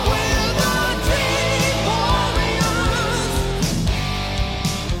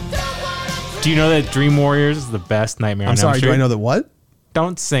Do you know that Dream Warriors is the best Nightmare on Elm Street? I'm sorry, do I know that what?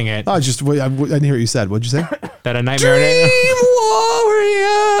 Don't sing it. Oh, I didn't hear what you said. What'd you say? That a Nightmare on Elm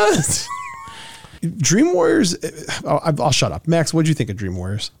Warriors. Dream Warriors. I'll shut up. Max, what'd you think of Dream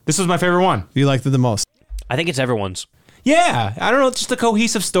Warriors? This was my favorite one. You liked it the most? I think it's everyone's. Yeah, I don't know, it's just a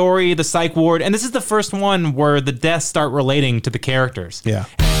cohesive story, the psych ward, and this is the first one where the deaths start relating to the characters. Yeah.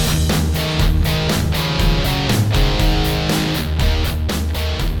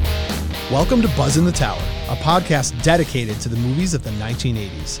 Welcome to Buzz in the Tower, a podcast dedicated to the movies of the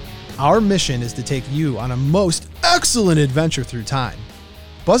 1980s. Our mission is to take you on a most excellent adventure through time.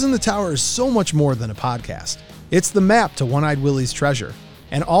 Buzz in the Tower is so much more than a podcast. It's the map to One-Eyed Willie's treasure.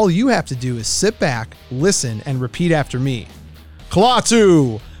 And all you have to do is sit back, listen, and repeat after me.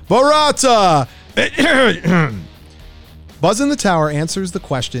 Klaatu! Barata! Buzz in the Tower answers the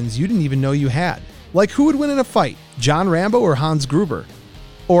questions you didn't even know you had. Like who would win in a fight, John Rambo or Hans Gruber?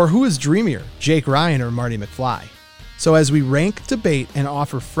 Or who is dreamier, Jake Ryan or Marty McFly? So as we rank, debate, and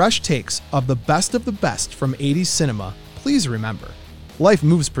offer fresh takes of the best from 80s cinema, please remember, life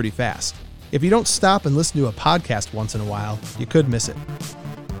moves pretty fast. If you don't stop and listen to a podcast once in a while, you could miss it.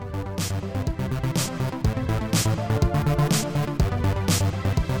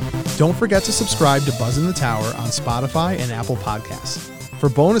 Don't forget to subscribe to Buzz in the Tower on Spotify and Apple Podcasts. For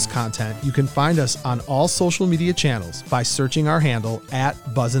bonus content, you can find us on all social media channels by searching our handle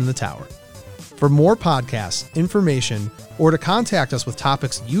 @BuzzInTheTower. For more podcasts, information, or to contact us with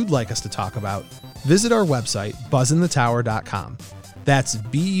topics you'd like us to talk about, visit our website, buzzinthetower.com. That's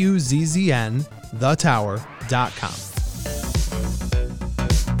BUZZN, thetower.com.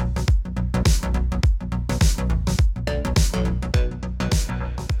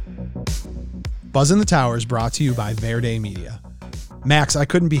 Buzz in the Tower is brought to you by Verde Media. Max, I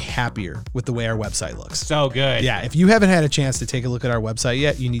couldn't be happier with the way our website looks. So good. Yeah, if you haven't had a chance to take a look at our website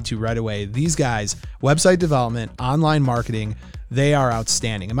yet, you need to right away. These guys, website development, online marketing, they are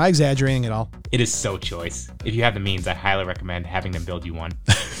outstanding. Am I exaggerating at all? It is so choice. If you have the means, I highly recommend having them build you one.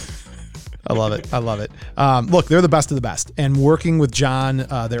 I love it. I love it. Look, they're the best of the best. And working with John,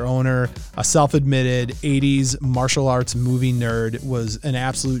 their owner, a self-admitted 80s martial arts movie nerd, was an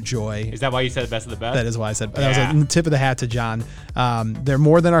absolute joy. Is that why you said the best of the best? That is why I said. Yeah. That was a tip of the hat to John. They're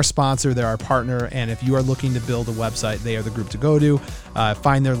more than our sponsor. They're our partner. And if you are looking to build a website, they are the group to go to.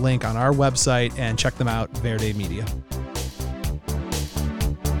 Find their link on our website and check them out, Verde Media.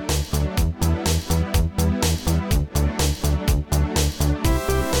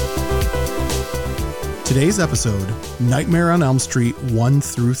 Today's episode, Nightmare on Elm Street 1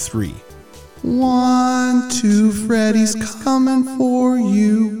 through 3. 1, 2, Freddy's coming for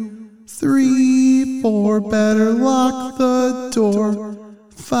you. 3, 4, better lock the door.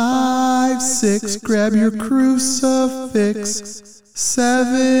 5, 6, grab your crucifix.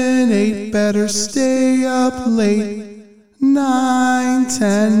 7, 8, better stay up late. 9,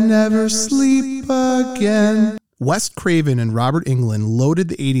 10, never sleep again. Wes Craven and Robert Englund loaded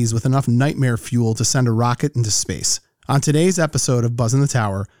the 80s with enough nightmare fuel to send a rocket into space. On today's episode of Buzz in the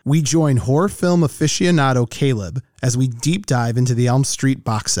Tower, we join horror film aficionado Caleb as we deep dive into the Elm Street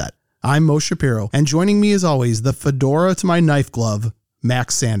box set. I'm Mo Shapiro, and joining me as always, the fedora to my knife glove,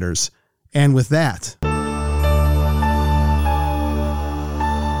 Max Sanders. And with that...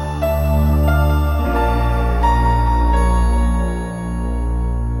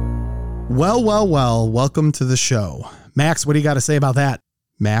 Well, welcome to the show. Max, what do you got to say about that?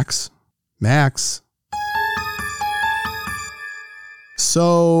 Max?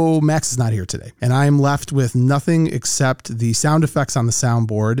 So Max is not here today, and I'm left with nothing except the sound effects on the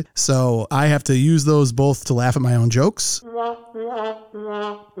soundboard. So I have to use those both to laugh at my own jokes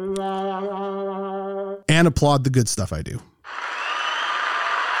and applaud the good stuff I do.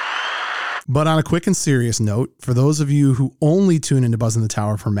 But on a quick and serious note, for those of you who only tune into Buzz in the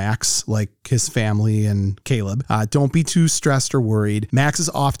Tower for Max, like his family and Caleb, don't be too stressed or worried. Max is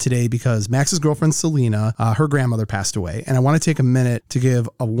off today because Max's girlfriend, Selena, her grandmother passed away. And I want to take a minute to give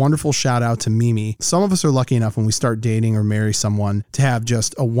a wonderful shout out to Mimi. Some of us are lucky enough when we start dating or marry someone to have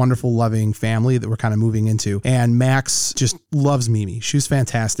just a wonderful, loving family that we're kind of moving into. And Max just loves Mimi. She was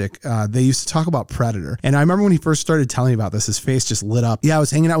fantastic. They used to talk about Predator. And I remember when he first started telling me about this, his face just lit up. Yeah, I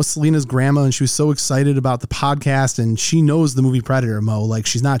was hanging out with Selena's grandma and she was so excited about the podcast, and she knows the movie Predator, Mo. Like,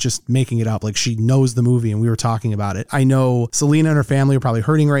 she's not just making it up. up. Like, she knows the movie and we were talking about it. I know Selena and her family are probably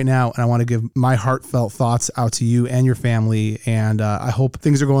hurting right now, and I want to give my heartfelt thoughts out to you and your family. And I hope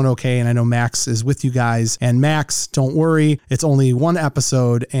things are going okay. And I know Max is with you guys. And Max, don't worry. It's only one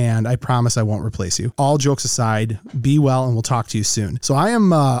episode, and I promise I won't replace you. All jokes aside, be well, and we'll talk to you soon. So I'm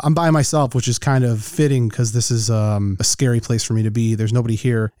by myself, which is kind of fitting because this is a scary place for me to be. There's nobody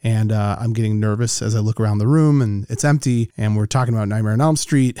here, and I'm getting nervous as I look around the room, and it's empty, and we're talking about Nightmare on Elm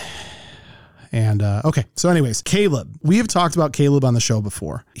Street. And okay, so anyways, Caleb. We have talked about Caleb on the show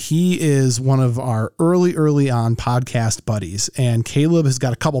before. He is one of our early on podcast buddies, and Caleb has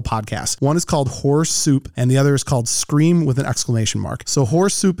got a couple podcasts. One is called Horror Soup, and the other is called Scream with an exclamation mark. So Horror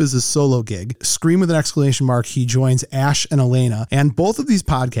Soup is his solo gig. Scream with an exclamation mark, he joins Ash and Elena. And both of these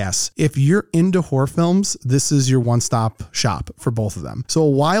podcasts, if you're into horror films, this is your one-stop shop for both of them. So a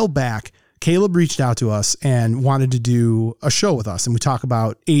while back, Caleb reached out to us and wanted to do a show with us, and we talk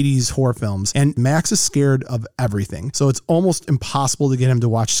about 80s horror films, and Max is scared of everything. So it's almost impossible to get him to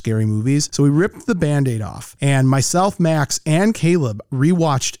watch scary movies. So we ripped the Band-Aid off, and myself, Max, and Caleb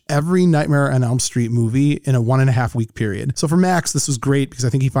rewatched every Nightmare on Elm Street movie in a 1.5 week period. So for Max, this was great because I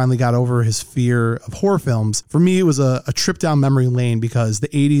think he finally got over his fear of horror films. For me, it was a trip down memory lane because the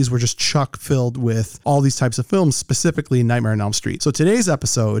 80s were just chock filled with all these types of films, specifically Nightmare on Elm Street. So today's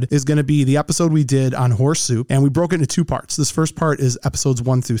episode is going to be the episode we did on Horror Soup, and we broke it into 2 parts. This first part is episodes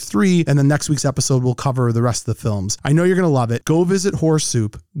 1 through 3, and then next week's episode will cover the rest of the films. I know you're going to love it. Go visit Horror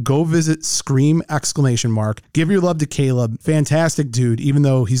Soup. Go visit Scream exclamation mark. Give your love to Caleb. Fantastic dude, even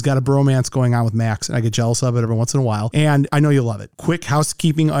though he's got a bromance going on with Max, and I get jealous of it every once in a while. And I know you'll love it. Quick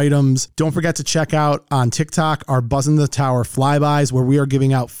housekeeping items. Don't forget to check out on TikTok our Buzz in the Tower flybys, where we are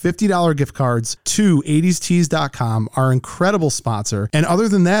giving out $50 gift cards to 80stees.com, our incredible sponsor. And other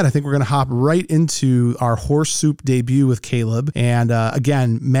than that, I think we're going to hop right into our Horse Soup debut with Caleb. And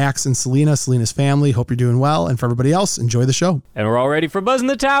again, Max and Selena's family, hope you're doing well. And for everybody else, enjoy the show. And we're all ready for Buzz in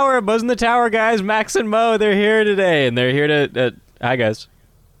the Tower. Buzz in the Tower, guys. Max and Mo, they're here today. And they're here to... Hi, guys.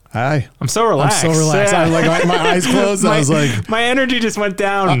 Hi. I'm so relaxed. Yeah. I was like, my eyes closed. I was like... My energy just went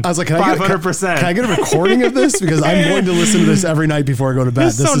down. I was like, 500%. Can I get a recording of this? Because I'm going to listen to this every night before I go to bed.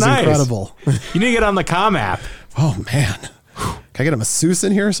 This so is nice. Incredible. You need to get on the Calm app. Oh, man. Can I get a masseuse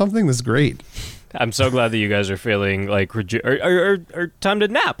in here or something? This is great. I'm so glad that you guys are feeling like or time to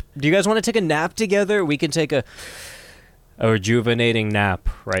nap. Do you guys want to take a nap together? We can take a rejuvenating nap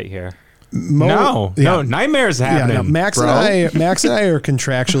right here. No, nightmares happening. Yeah, no, Max and I are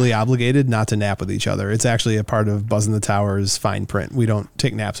contractually obligated not to nap with each other. It's actually a part of Buzz in the Tower's fine print. We don't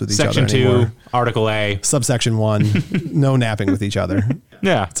take naps with each Section other anymore. 2, Article A. Subsection 1, no napping with each other.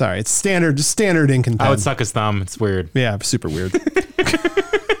 Yeah. Sorry, it's standard in content. I would suck his thumb. It's weird. Yeah, super weird.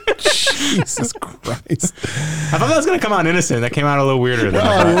 Jesus Christ. I thought that was going to come out innocent. That came out a little weirder than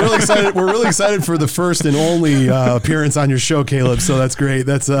we're really excited. We're really excited for the first and only appearance on your show, Caleb. So that's great.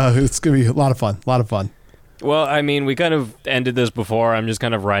 It's going to be a lot of fun. Well, I mean, we kind of ended this before. I'm just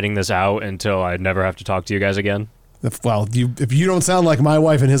kind of writing this out until I never have to talk to you guys again. If you don't sound like my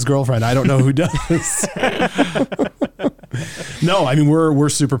wife and his girlfriend, I don't know who does. No, I mean, we're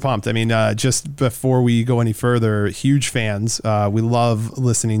super pumped. I mean, just before we go any further, huge fans. We love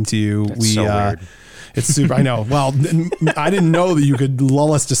listening to you. That's so weird. It's super. I know. Well, I didn't know that you could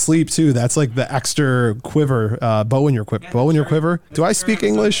lull us to sleep too. That's like the extra quiver, bow in your quiver. Bow in your quiver. Do I speak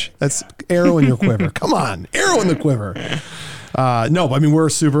English? That's arrow in your quiver. Come on, arrow in the quiver. No, I mean, we're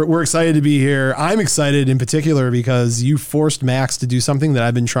excited to be here. I'm excited in particular because you forced Max to do something that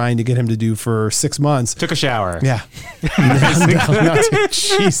I've been trying to get him to do for 6 months. Took a shower. Yeah.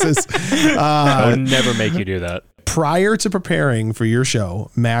 Jesus. I would never make you do that. Prior to preparing for your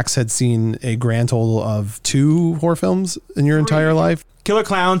show, Max had seen a grand total of 2 horror films in your entire life. Killer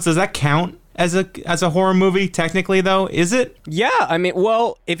Clowns, does that count as a horror movie technically though? Is it? Yeah, I mean,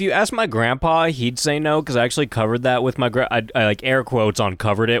 well, if you ask my grandpa, he'd say no because I actually covered that with my I like air quotes on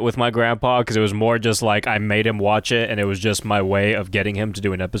covered it with my grandpa because it was more just like I made him watch it and it was just my way of getting him to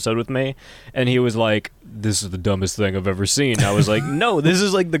do an episode with me. And he was like, "This is the dumbest thing I've ever seen." I was like, "No, this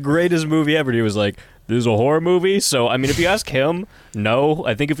is like the greatest movie ever." He was like, "This is a horror movie?" So, I mean, if you ask him, no.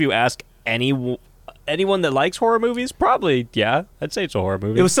 I think if you ask anyone that likes horror movies, probably, yeah, I'd say it's a horror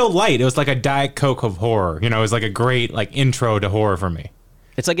movie. It was so light. It was like a Diet Coke of horror. You know, it was like a great like intro to horror for me.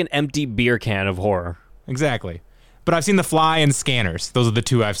 It's like an empty beer can of horror. Exactly. But I've seen The Fly and Scanners. Those are the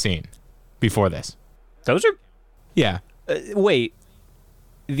 2 I've seen before this. Those are... Yeah. Wait.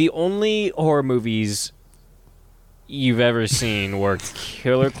 The only horror movies you've ever seen were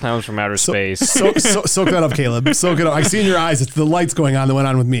Killer Clowns from Outer Space. Soak that up, Caleb. Soak it up. I see in your eyes, it's the lights going on that went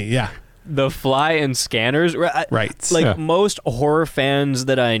on with me. Yeah. The Fly and Scanners. Right. Like Yeah. most horror fans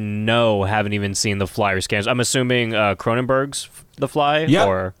that I know haven't even seen The Fly or Scanners. I'm assuming Cronenberg's The Fly. Yeah.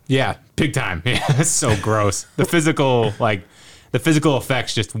 Or Yeah. Big time. Yeah. It's so gross. The physical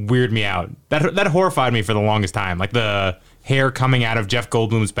effects just weird me out. That horrified me for the longest time. Like the hair coming out of Jeff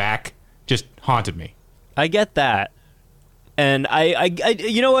Goldblum's back just haunted me. I get that, and I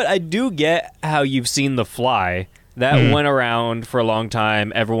you know what? I do get how you've seen The Fly. That went around for a long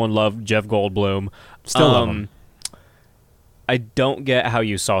time. Everyone loved Jeff Goldblum. Still love him. I don't get how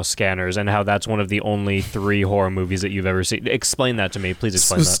you saw Scanners and how that's one of the only 3 horror movies that you've ever seen. Explain that to me. Please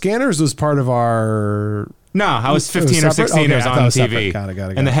explain that. Scanners was part of our... No, I was It was 15 or separate? 16. Okay, It was I thought on it was TV. separate.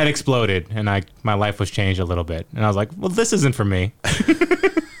 Got it. And the head exploded, and my life was changed a little bit. And I was like, well, this isn't for me.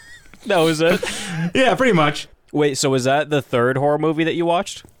 That was it. Yeah, pretty much. Wait, so was that the 3rd horror movie that you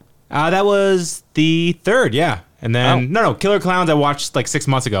watched? That was the 3rd, yeah. And then, no, Killer Clowns I watched like 6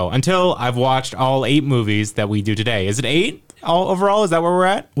 months ago, until I've watched all 8 movies that we do today. Is it 8 all overall? Is that where we're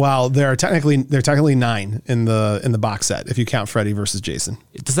at? Well, there are technically 9 in the box set if you count Freddy versus Jason.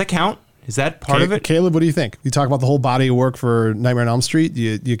 Does that count? Is that part of it? Caleb, what do you think? You talk about the whole body of work for Nightmare on Elm Street.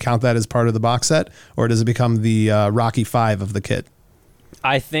 Do you count that as part of the box set, or does it become the Rocky 5 of the kit?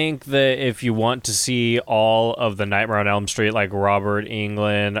 I think that if you want to see all of the Nightmare on Elm Street, like Robert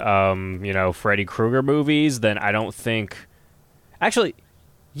Englund, Freddy Krueger movies, then I don't think... Actually,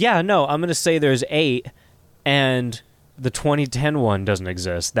 yeah, no, I'm going to say there's 8, and the 2010 one doesn't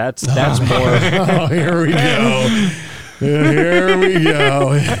exist. That's more... Oh, here we go. Here we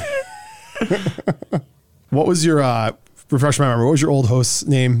go. What was your... refresh my memory. What was your old host's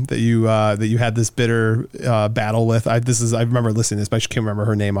name that you had this bitter battle with? I remember listening to this, but I just can't remember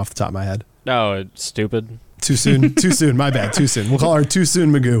her name off the top of my head. Oh, it's stupid. Too soon. Too soon. My bad. Too soon. We'll call her Too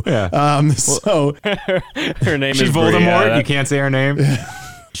Soon Magoo. Yeah. So Her name She's is Brie, Voldemort. yeah, You can't say her name.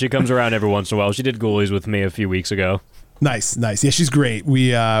 She comes around every once in a while. She did Ghoulies with me a few weeks ago. nice. Yeah, she's great.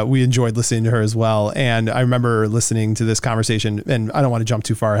 We enjoyed listening to her as well. And I remember listening to this conversation, and I don't want to jump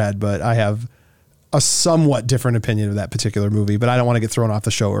too far ahead, but I have a somewhat different opinion of that particular movie, but I don't want to get thrown off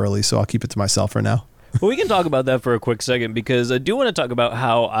the show early, so I'll keep it to myself for now. Well, we can talk about that for a quick second, because I do want to talk about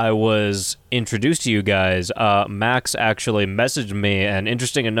how I was introduced to you guys. Max actually messaged me, and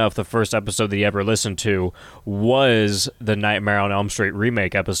interesting enough, the first episode that he ever listened to was the Nightmare on Elm Street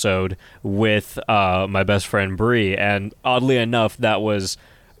remake episode with my best friend Brie, and oddly enough, that was...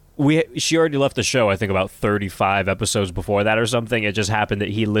 She already left the show, I think, about 35 episodes before that or something. It just happened that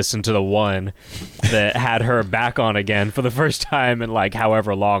he listened to the one that had her back on again for the first time in, like,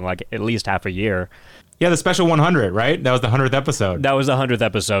 however long, like, at least half a year. Yeah, the special 100, right? That was the 100th episode. That was the 100th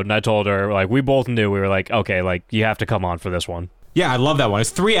episode, and I told her, like, we both knew. We were like, okay, like, you have to come on for this one. Yeah, I love that one.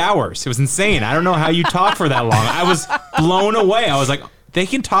 It's 3 hours. It was insane. I don't know how you talk for that long. I was blown away. I was like, they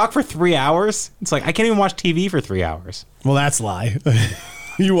can talk for 3 hours? It's like, I can't even watch TV for 3 hours. Well, that's a lie.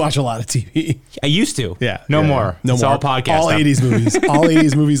 You watch a lot of TV. I used to. Yeah. No yeah, more. No It's more. all podcast All stuff. 80s movies. All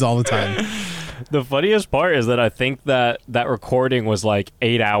 80s movies all the time. The funniest part is that I think that recording was like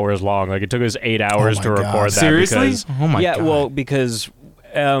 8 hours long. Like, it took us 8 hours my to God. record that. Seriously? Because, Oh my yeah, God. well, because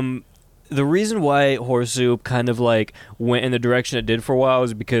the reason why Horse Soup kind of like went in the direction it did for a while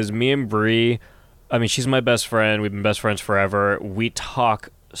is because me and Brie, I mean, she's my best friend. We've been best friends forever. We talk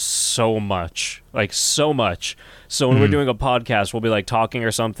so much, like so much. So when we're doing a podcast, we'll be like talking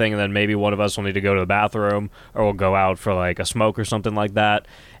or something, and then maybe one of us will need to go to the bathroom, or we'll go out for like a smoke or something like that.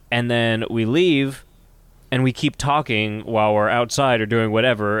 And then we leave, and we keep talking while we're outside or doing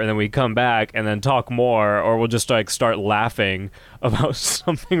whatever, and then we come back and then talk more, or we'll just like start laughing about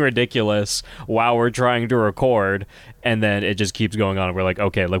something ridiculous while we're trying to record, and then it just keeps going on. And we're like,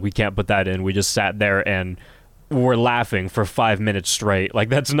 okay, like we can't put that in. We just sat there and we're laughing for 5 minutes straight. Like,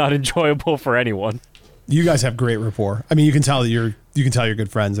 that's not enjoyable for anyone. You guys have great rapport. I mean, you can tell that you're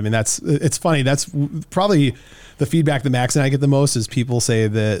good friends. I mean, it's funny. That's probably the feedback that Max and I get the most is people say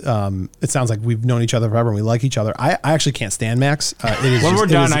that it sounds like we've known each other forever and we like each other. I actually can't stand Max. When we're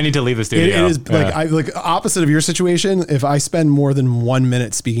done, I need to leave the studio. It is like opposite of your situation. If I spend more than 1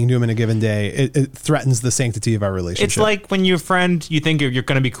 minute speaking to him in a given day, it threatens the sanctity of our relationship. It's like when your friend you think you're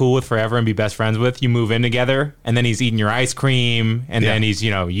going to be cool with forever and be best friends with, you move in together, and then he's eating your ice cream, and then he's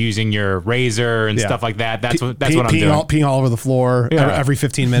using your razor and stuff like that. That's what I'm doing. Peeing all over the floor every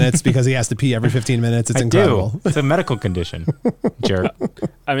 15 minutes because he has to pee every 15 minutes. It's incredible. It's a medical condition. Jerk.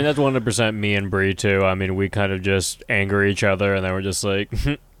 I mean, that's 100% me and Brie too. I mean, we kind of just anger each other, and then we're just like,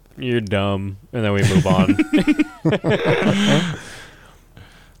 you're dumb, and then we move on.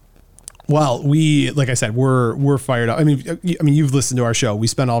 Well, like I said, we're fired up. I mean, you've listened to our show. We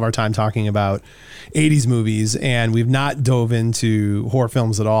spend all of our time talking about 80s movies, and we've not dove into horror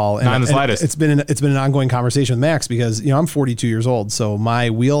films at all. And, not in the slightest. It's been an ongoing conversation with Max because I'm 42 years old, so my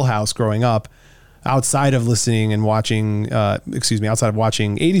wheelhouse growing up, outside of listening and watching, outside of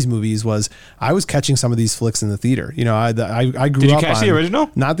watching 80s movies, was I was catching some of these flicks in the theater. I grew up. Did you catch the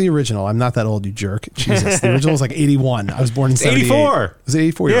original? Not the original. I'm not that old, you jerk. Jesus, the original was like 81. I was born in 78. 84. Was it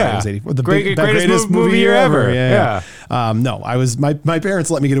 84? Yeah, right, it was 84. The greatest movie year ever. Yeah. No, I was my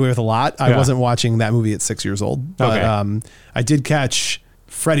parents let me get away with a lot. I wasn't watching that movie at 6 years old, but I did catch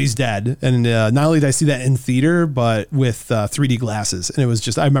Freddy's Dead, and not only did I see that in theater, but with 3D glasses, and it was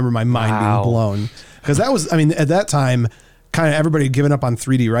just, I remember my mind being blown, because that was, at that time, kind of everybody had given up on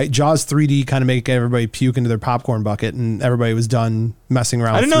 3D, right? Jaws 3D kind of make everybody puke into their popcorn bucket, and everybody was done messing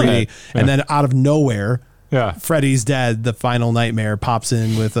around with 3D. And then out of nowhere, Freddy's Dead, the final nightmare, pops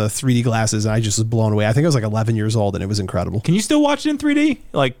in with 3D glasses, and I just was blown away. I think I was like 11 years old, and it was incredible. Can you still watch it in 3D?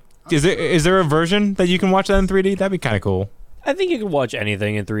 Like, is there a version that you can watch that in 3D? That'd be kind of cool. I think you can watch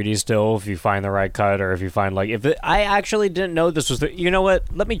anything in 3D still if you find the right cut, or if you find I actually didn't know this was you know what?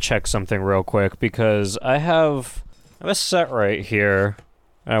 Let me check something real quick, because I have a set right here.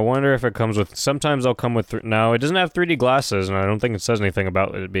 I wonder if it comes with. Sometimes they'll come with. No, it doesn't have 3D glasses, and I don't think it says anything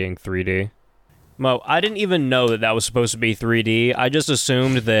about it being 3D. Mo, I didn't even know that was supposed to be 3D. I just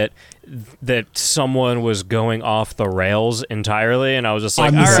assumed that someone was going off the rails entirely, and I was just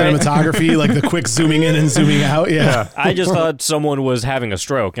like, on the cinematography, like the quick zooming in and zooming out. Yeah. I just thought someone was having a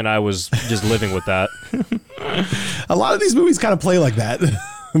stroke, and I was just living with that. A lot of these movies kind of play like that,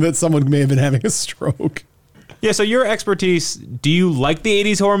 that someone may have been having a stroke. Yeah, so your expertise, do you like the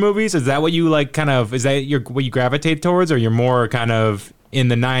 80s horror movies? Is that what you like, is that what you gravitate towards, or you're more kind of in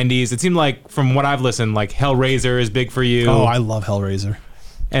the 90s? It seemed like, from what I've listened, like Hellraiser is big for you. Oh, I love Hellraiser.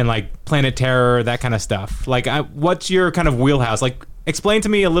 And like Planet Terror, that kind of stuff. Like, what's your kind of wheelhouse? Like, explain to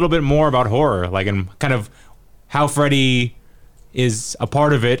me a little bit more about horror, like, and kind of how Freddy is a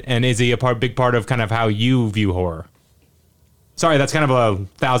part of it, and is he a big part of kind of how you view horror? Sorry, that's kind of a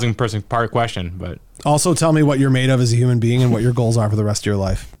 1,000-person part question, but... Also, tell me what you're made of as a human being and what your goals are for the rest of your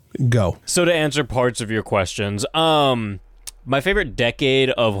life. Go. So to answer parts of your questions, my favorite decade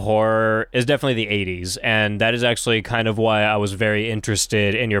of horror is definitely the 80s, and that is actually kind of why I was very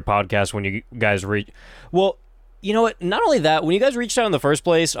interested in your podcast when you guys Well, you know what? Not only that, when you guys reached out in the first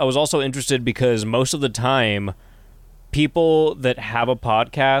place, I was also interested because most of the time, people that have a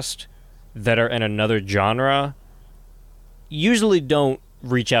podcast that are in another genre usually don't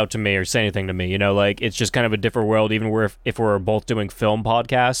reach out to me or say anything to me, like, it's just kind of a different world, even if we're both doing film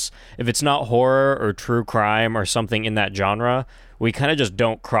podcasts. If it's not horror or true crime or something in that genre, we kind of just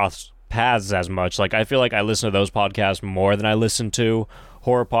don't cross paths as much. Like, I feel like I listen to those podcasts more than I listen to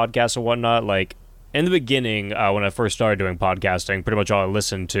horror podcasts and whatnot. Like, in the beginning, when I first started doing podcasting, pretty much all I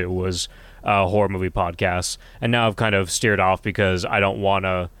listened to was horror movie podcasts, and now I've kind of steered off because I don't want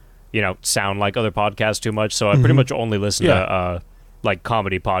to sound like other podcasts too much, so I pretty much only listen to like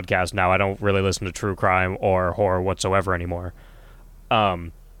comedy podcasts now. I don't really listen to true crime or horror whatsoever anymore.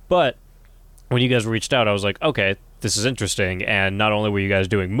 But when you guys reached out, I was like, okay, this is interesting. And not only were you guys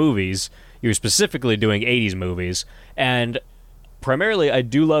doing movies, you were specifically doing 80s movies. And primarily, I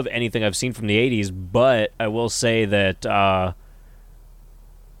do love anything I've seen from the 80s, but I will say that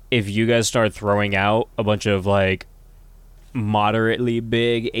if you guys start throwing out a bunch of like moderately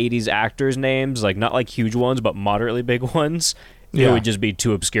big 80s actors' names, like not like huge ones, but moderately big ones, it would just be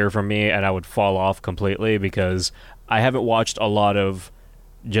too obscure for me, and I would fall off completely, because I haven't watched a lot of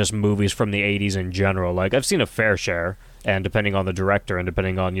just movies from the 80s in general. Like, I've seen a fair share, and depending on the director and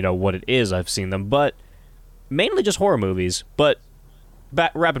depending on, what it is, I've seen them, but mainly just horror movies. But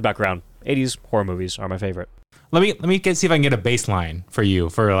rapid background, 80s horror movies are my favorite. Let me see if I can get a baseline for you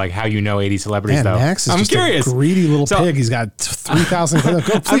for like how 80 celebrities. Man, though. Max is I'm just curious. A greedy little pig. He's got 3,000.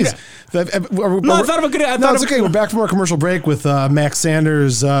 Go, please. No, I thought of a good. It's okay. We're back from our commercial break with Max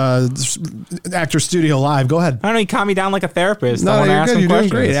Sanders, Actor Studio Live. Go ahead. I don't know. You calm me down like a therapist. No, you're good. You're doing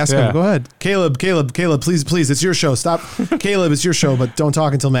great. Ask him. Go ahead. Caleb, please. It's your show. Stop. Caleb, it's your show, but don't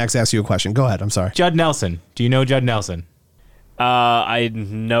talk until Max asks you a question. Go ahead. I'm sorry. Judd Nelson. Do you know Judd Nelson? I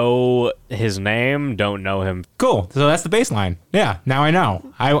know his name, don't know him. Cool. So that's the baseline. Yeah, now I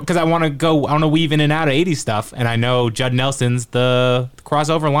know. Because I want to weave in and out of 80s stuff, and I know Judd Nelson's the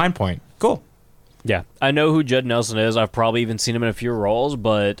crossover line point. Cool. Yeah, I know who Judd Nelson is. I've probably even seen him in a few roles,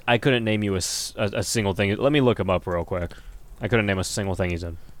 but I couldn't name you a single thing. Let me look him up real quick. I couldn't name a single thing he's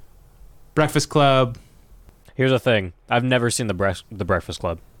in. Breakfast Club. Here's the thing. I've never seen the Breakfast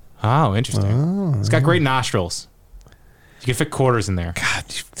Club. Oh, interesting. It's got great nostrils. You can fit quarters in there. God,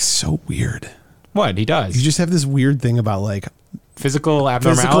 so weird. What? He does. You just have this weird thing about like Physical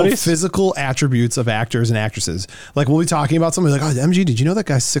abnormalities? physical attributes of actors and actresses. Like we'll be talking about somebody like, oh, MG, did you know that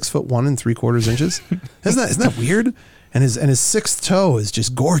guy's 6'1" and 3/4 inches? Isn't that weird? And his sixth toe is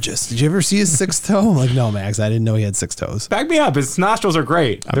just gorgeous. Did you ever see his sixth toe? I'm like, no, Max, I didn't know he had 6 toes. Back me up. His nostrils are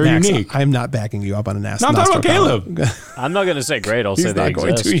great. They're Max, unique. I'm not backing you up on a nasty. No, I'm talking about Caleb. I'm not going to say great. I'll say He's they not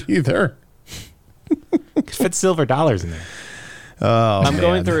going exist. to either. Fit silver dollars in there. Oh, I'm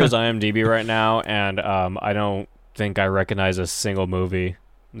going man. through his IMDb right now, and I don't think I recognize a single movie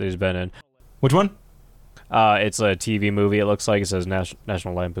that he's been in. Which one? It's a TV movie. It looks like it says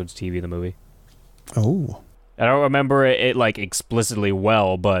National Lampoon's TV, the movie. Oh. I don't remember it like explicitly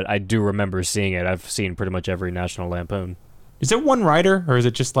well, but I do remember seeing it. I've seen pretty much every National Lampoon. Is it one writer or is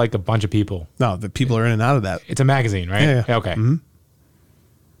it just like a bunch of people? No, the people are in and out of that. It's a magazine, right? Yeah. Okay.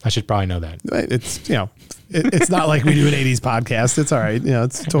 I should probably know that. It's, it's not like we do an 80s podcast. It's all right.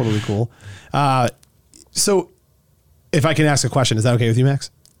 It's totally cool. So if I can ask a question, is that okay with you,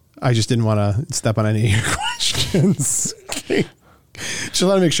 Max? I just didn't want to step on any of your questions. Okay. Just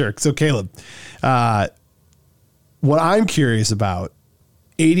want to make sure. So Caleb, what I'm curious about,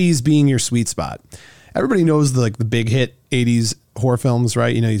 80s being your sweet spot. Everybody knows the big hit 80s horror films,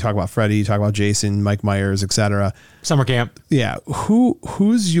 right? You talk about Freddy, you talk about Jason, Mike Myers, etc. Summer camp. Yeah.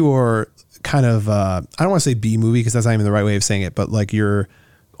 Who's your kind of, I don't want to say B movie because that's not even the right way of saying it, but like your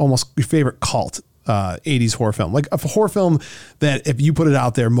favorite cult 80s horror film, like a horror film that if you put it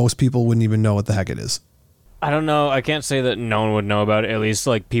out there, most people wouldn't even know what the heck it is. I don't know. I can't say that no one would know about it. At least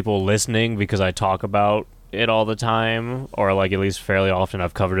like people listening, because I talk about it all the time, or like at least fairly often.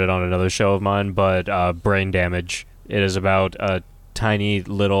 I've covered it on another show of mine, but Brain Damage. It is about a tiny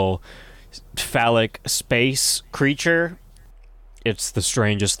little phallic space creature. It's the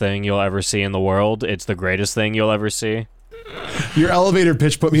strangest thing you'll ever see in the world. It's the greatest thing you'll ever see. Your elevator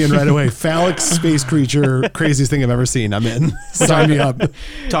pitch put me in right away. Phallic space creature, craziest thing I've ever seen. I'm in. Sign me up.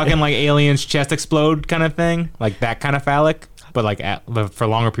 Talking like aliens chest explode kind of thing, like that kind of phallic, but like for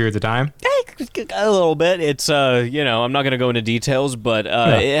longer periods of time. A little bit. It's I'm not going to go into details, but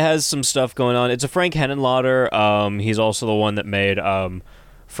it has some stuff going on. It's a Frank Henenlotter. He's also the one that made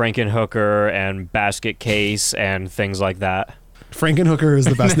Frankenhooker and Basket Case and things like that. Frankenhooker is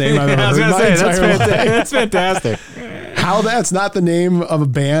the best name I've ever I was heard in gonna my say entire life. that's fantastic. How that's not the name of a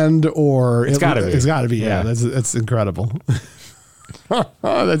band, or It's gotta be. It's got to be. Yeah, Yeah. that's incredible.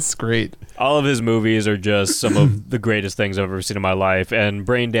 Oh, that's great. All of his movies are just some of the greatest things I've ever seen in my life, and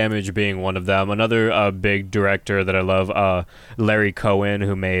Brain Damage being one of them. Another big director that I love, Larry Cohen,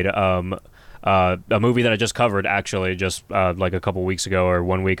 who made a movie that I just covered, actually, just like a couple weeks ago or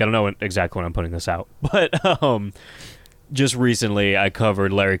 1 week. I don't know exactly when I'm putting this out, but just recently I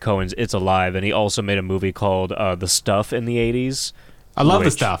covered Larry Cohen's It's Alive, and he also made a movie called The Stuff in the 80s. I love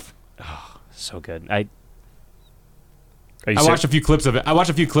the stuff. So good. I watched a few clips of it. I watched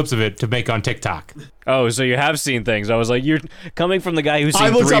a few clips of it to make on TikTok. Oh, so you have seen things. I was like, you're coming from the guy who's seen I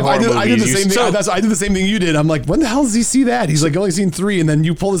looked 3 up. horror movies. I did the You- same thing. I did the same thing you did. I'm like, when the hell does he see that? He's like, only seen 3, and then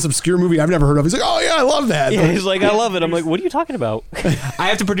you pull this obscure movie I've never heard of. He's like, oh yeah, I love that. Yeah, he's like, I love it. I'm like, what are you talking about? I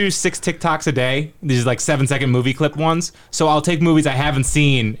have to produce 6 TikToks a day. These are like 7-second movie clip ones. So I'll take movies I haven't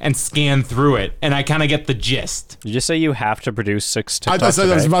seen and scan through it, and I kind of get the gist. Did you just say you have to produce 6 TikToks I was a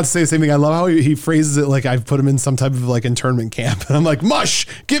day? about to say the same thing. I love how he phrases it like I've put him in some type of like internment camp, and I'm like, mush,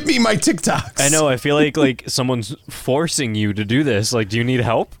 give me my TikToks. I know. I feel like someone's forcing you to do this. Like, do you need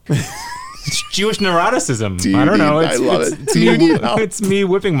help? It's Jewish neuroticism. Do you I don't know. need- It's, I love it's, it. It's, Do you me, need help? it's me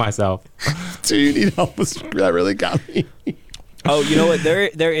whipping myself. Do you need help? That really got me. Oh, you know what?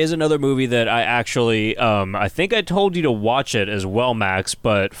 There is another movie that I actually, I think I told you to watch it as well, Max,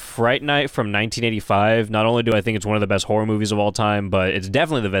 but Fright Night from 1985, not only do I think it's one of the best horror movies of all time, but it's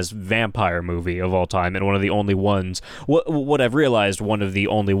definitely the best vampire movie of all time, and one of the only ones, what I've realized, one of the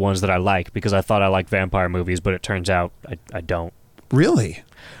only ones that I like, because I thought I liked vampire movies, but it turns out I don't. Really?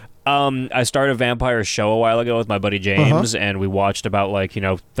 I started a vampire show a while ago with my buddy James, and we watched about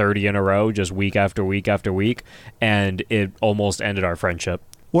 30 in a row, just week after week after week, and it almost ended our friendship.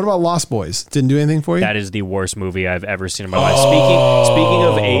 What about Lost Boys? Didn't do anything for you? That is the worst movie I've ever seen in my life. Speaking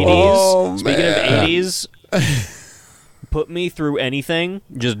of 80s, speaking of 80s, put me through anything,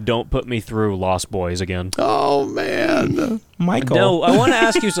 just don't put me through Lost Boys again. Oh man, Michael. No, I want to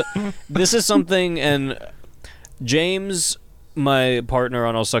ask you. This is something, and James, my partner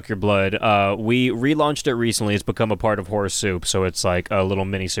on I'll Suck Your Blood, we relaunched it recently. It's become a part of Horror Soup, so it's like a little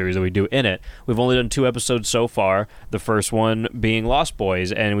mini-series that we do in it. We've only done 2 episodes so far, the first one being Lost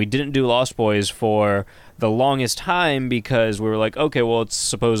Boys, and we didn't do Lost Boys for the longest time because we were like, okay, well, it's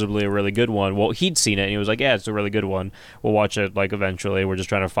supposedly a really good one. Well, he'd seen it and he was like, yeah, it's a really good one. We'll watch it like eventually. We're just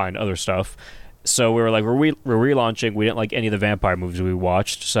trying to find other stuff. So we were like, we're relaunching. We didn't like any of the vampire movies we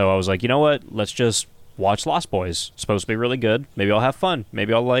watched. So I was like, you know what? Let's just watch Lost Boys. It's supposed to be really good. Maybe I'll have fun.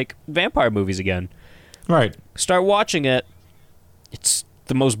 Maybe I'll like vampire movies again. Right. Start watching it. It's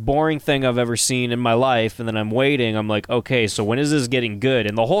the most boring thing I've ever seen in my life. And then I'm waiting. I'm like, okay, so when is this getting good?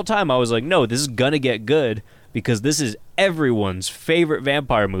 And the whole time I was like, no, this is going to get good because this is everyone's favorite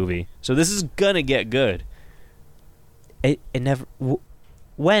vampire movie. So this is going to get good. It never...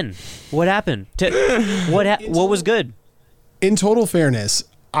 When? What happened? What was good? In total fairness,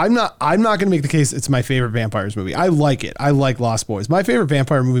 I'm not going to make the case it's my favorite vampires movie. I like it. I like Lost Boys. My favorite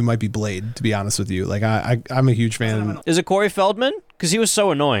vampire movie might be Blade, to be honest with you. Like I'm a huge fan. Is it Corey Feldman? Because he was so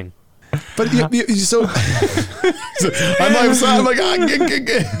annoying. But so I'm like,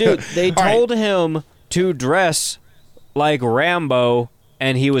 dude, they told him to dress like Rambo,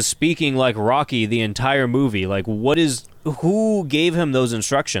 and he was speaking like Rocky the entire movie. Like, who gave him those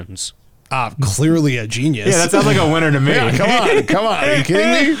instructions? Clearly a genius. Yeah, that sounds like a winner to me. Yeah, come on. Are you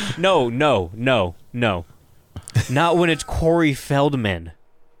kidding me? No. Not when it's Corey Feldman.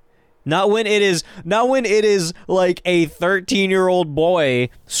 Not when it is like a 13-year-old boy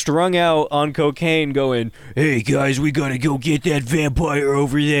strung out on cocaine going, "Hey guys, we gotta go get that vampire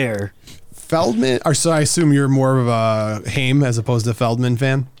over there." Feldman, so I assume you're more of a Haim as opposed to Feldman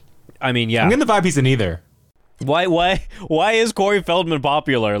fan? I mean, yeah. I'm getting the vibe he's in either. Why is Corey Feldman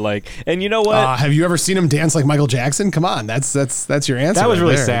popular? Like, and you know what? Have you ever seen him dance like Michael Jackson? Come on, that's your answer. That was right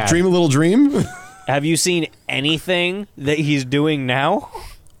really there. sad. Dream a little dream. Have you seen anything that he's doing now?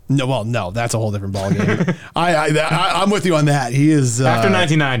 No, that's a whole different ballgame. I'm with you on that. He is After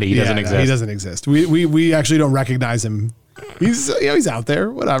 1990, he doesn't exist. He doesn't exist. We actually don't recognize him. He's out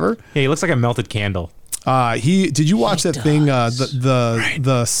there. Whatever. Yeah, he looks like a melted candle. Did you watch that thing,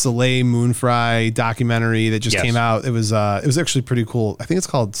 the Soleil Moonfry documentary that just came out? It was actually pretty cool. I think it's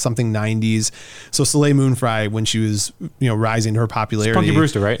called something 90s. So Soleil Moonfry, when she was, rising to her popularity. It's Punky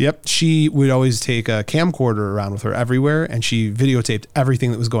Brewster, right? Yep. She would always take a camcorder around with her everywhere, and she videotaped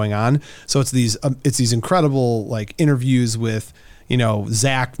everything that was going on. So it's these incredible like interviews with,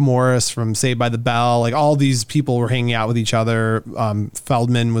 Zach Morris from Saved by the Bell, like all these people were hanging out with each other.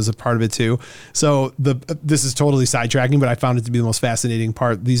 Feldman was a part of it too. So this is totally sidetracking, but I found it to be the most fascinating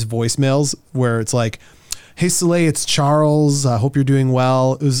part. These voicemails where it's like, "Hey Soleil, it's Charles. I hope you're doing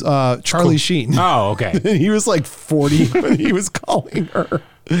well." It was Charlie Sheen. Oh, okay. He was like 40 when he was calling her.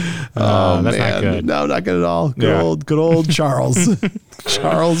 Oh, that's not good. No, not good at all. Good old Charles.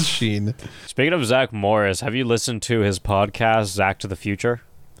 Charles Sheen. Speaking of Zach Morris, have you listened to his podcast, Zach to the Future?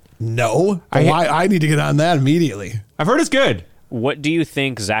 No. I need to get on that immediately. I've heard it's good. What do you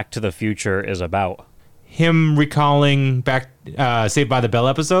think Zach to the Future is about? Him recalling back Saved by the Bell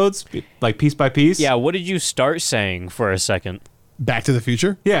episodes, like piece by piece. Yeah, what did you start saying for a second? Back to the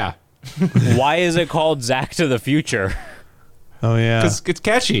Future? Yeah. Why is it called Zach to the Future? Oh, yeah. Because it's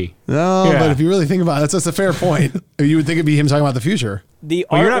catchy. No, Yeah. but if you really think about it, that's a fair point. You would think it'd be him talking about the future. The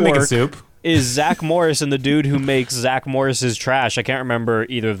Well, you're not making artwork soup. is Zach Morris and the dude who makes Zach Morris's trash. I can't remember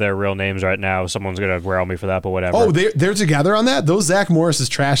either of their real names right now. Someone's going to rail me for that, but whatever. Oh, they're together on that? Those Zach Morris's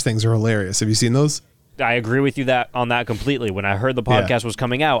trash things are hilarious. Have you seen those? I agree with you on that completely. When I heard the podcast was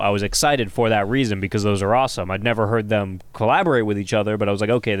coming out, I was excited for that reason because those are awesome. I'd never heard them collaborate with each other, but I was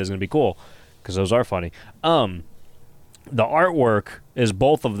like, okay, this is going to be cool because those are funny. The artwork is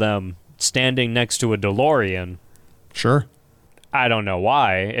both of them standing next to a DeLorean. Sure. I don't know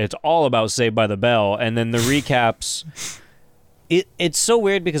why. It's all about Saved by the Bell. And then the recaps. It's so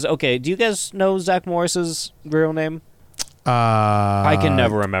weird because, okay, do you guys know Zach Morris's real name? I can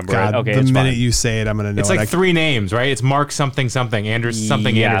never remember God, it. Okay, the it's minute fine. you say it, I'm going to know It's it. like three names, right? It's Mark something, Anderson,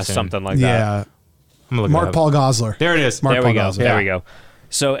 something Anderson. something like that. Yeah. I'm gonna look it Mark up. Paul Gosler. There it is. Mark There Paul we go. Gosler. There we go.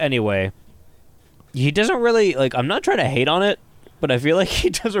 So anyway, he doesn't really, like, I'm not trying to hate on it, but I feel like he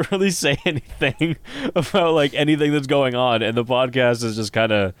doesn't really say anything about, like, anything that's going on, and the podcast is just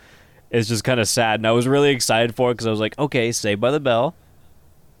kind of sad. And I was really excited for it because I was like, okay, Saved by the Bell,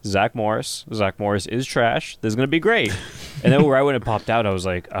 Zach Morris is trash. This is gonna be great. And then right when it popped out, I was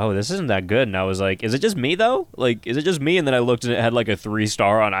like, oh, this isn't that good. And I was like, is it just me though? Like, is it just me? And then I looked and it had like a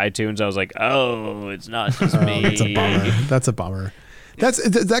 3-star on iTunes. I was like, oh, it's not just me. That's a bummer. That's a bummer.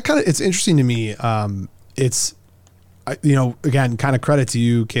 That kind of, it's interesting to me. It's, again, kind of credit to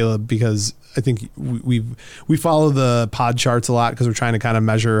you, Caleb, because I think we follow the pod charts a lot because we're trying to kind of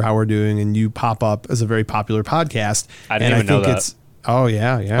measure how we're doing, and you pop up as a very popular podcast. I didn't even know that. Oh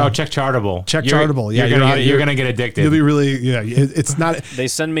yeah. Oh, check Chartable. Chartable. Yeah, you're gonna get addicted. You'll be really. Yeah, it's not. They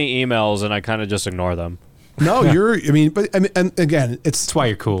send me emails and I kind of just ignore them. No, I mean, but I mean, and again, That's why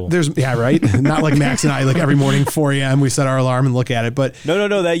you're cool. right. Not like Max and I, like every morning, 4 a.m. we set our alarm and look at it. But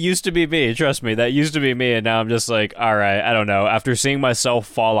No. That used to be me. Trust me. That used to be me. And now I'm just like, all right, I don't know. After seeing myself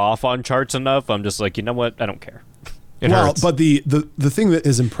fall off on charts enough, I'm just like, you know what? I don't care. It hurts. But the thing that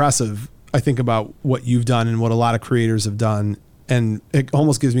is impressive, I think, about what you've done and what a lot of creators have done, and it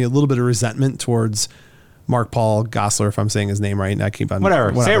almost gives me a little bit of resentment towards Mark Paul Gosselaar, if I'm saying his name right, and I keep on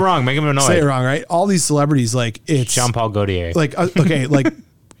whatever. Say it wrong, make him annoyed. Say it wrong, right? All these celebrities, like it's Jean-Paul Gaultier. like okay, like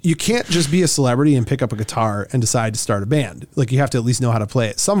you can't just be a celebrity and pick up a guitar and decide to start a band. Like you have to at least know how to play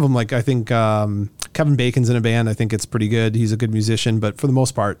it. Some of them, like I think Kevin Bacon's in a band. I think it's pretty good. He's a good musician, but for the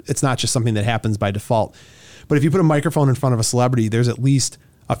most part, it's not just something that happens by default. But if you put a microphone in front of a celebrity, there's at least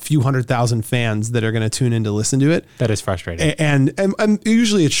a few 100,000 fans that are going to tune in to listen to it. That is frustrating. And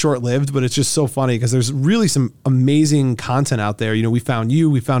usually it's short lived, but it's just so funny because there's really some amazing content out there. You know, we found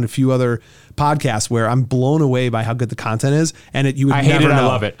a few other podcasts where I'm blown away by how good the content is. And you would I never hate it, know. I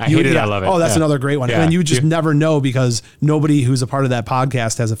love it. I hate it, I love it. Oh, that's Yeah. another great one. Yeah. And you just never know because nobody who's a part of that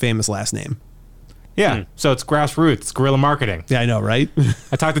podcast has a famous last name. Yeah. So it's grassroots, guerrilla marketing. Yeah, I know, right?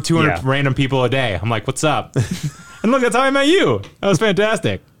 I talk to 200 random people a day. I'm like, what's up? And look, that's how I met you. That was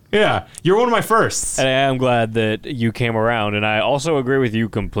fantastic. Yeah, you're one of my firsts. And I am glad that you came around. And I also agree with you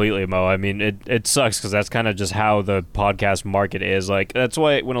completely, Mo. I mean, it sucks because that's kind of just how the podcast market is. Like, that's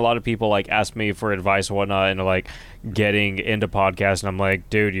why when a lot of people, like, ask me for advice and whatnot and, like, getting into podcasts, and I'm like,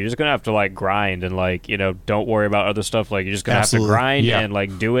 dude, you're just going to have to, like, grind and, like, you know, don't worry about other stuff. Like, you're just going to have to grind and,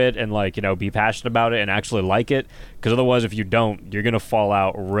 like, do it and, like, you know, be passionate about it and actually like it. Because otherwise, if you don't, you're going to fall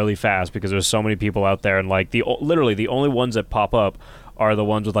out really fast because there's so many people out there. And, like, literally the only ones that pop up are the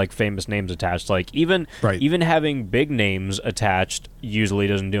ones with like famous names attached. Like even having big names attached usually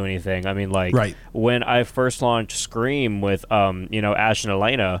doesn't do anything. I mean, like when I first launched Scream with Ash and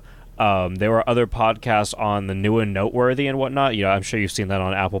Elena, there were other podcasts on the New and Noteworthy and whatnot. You know, I'm sure you've seen that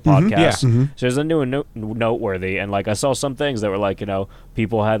on Apple Podcasts. So there's a New and Noteworthy, and like I saw some things that were like, you know,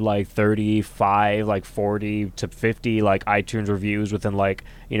 people had like 35, like 40 to 50 like iTunes reviews within like,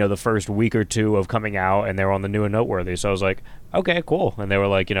 you know, the first week or two of coming out, and they were on the New and Noteworthy. So I was like, okay, cool. And they were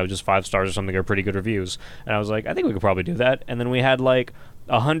like, you know, just 5 stars or something, or pretty good reviews. And I was like, I think we could probably do that. And then we had like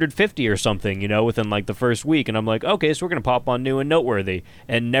 150 or something, you know, within like the first week. And I'm like, okay, so we're going to pop on New and Noteworthy,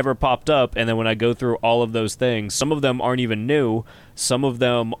 and never popped up. And then when I go through all of those things, some of them aren't even new. Some of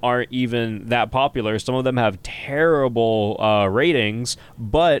them aren't even that popular. Some of them have terrible ratings.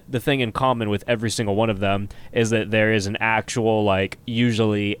 But the thing in common with every single one of them is that there is an actual, like,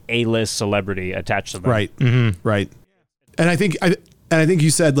 usually A-list celebrity attached to them. Right. Mm-hmm. Right. And I think you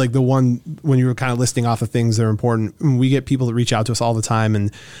said, like, the one when you were kind of listing off the things that are important, we get people that reach out to us all the time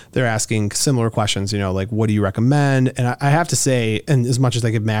and they're asking similar questions, you know, like, what do you recommend? And I have to say, and as much as I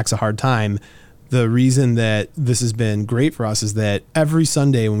give Max a hard time, the reason that this has been great for us is that every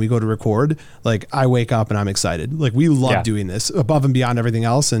Sunday when we go to record, like, I wake up and I'm excited. Like, we love doing this above and beyond everything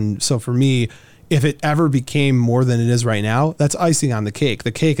else. And so for me, if it ever became more than it is right now, that's icing on the cake.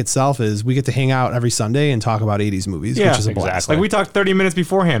 The cake itself is we get to hang out every Sunday and talk about 80s movies, which is a blast. Like, we talked 30 minutes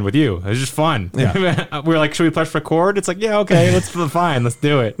beforehand with you. It was just fun. Yeah. We were like, should we press record? It's like, yeah, okay, fine, let's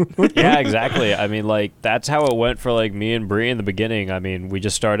do it. Yeah, exactly. I mean, like, that's how it went for like me and Bree in the beginning. I mean, we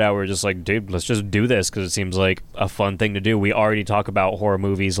just started out, we were just like, dude, let's just do this because it seems like a fun thing to do. We already talk about horror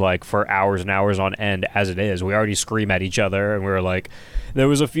movies like for hours and hours on end as it is. We already scream at each other, and we were like, there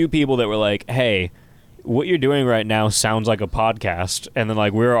was a few people that were like, hey, what you're doing right now sounds like a podcast. And then,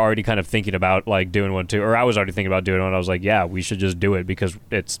 like, we were already kind of thinking about, like, doing one too. Or I was already thinking about doing one. I was like, yeah, we should just do it because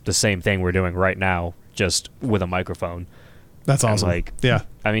it's the same thing we're doing right now, just with a microphone. That's awesome. And, like, yeah.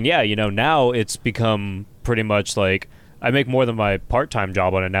 I mean, yeah, you know, now it's become pretty much like I make more than my part-time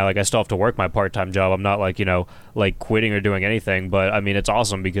job on it now. Like, I still have to work my part-time job. I'm not, like, you know, like, quitting or doing anything. But, I mean, it's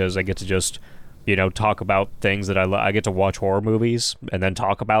awesome because I get to just, you know, talk about things that I get to watch horror movies and then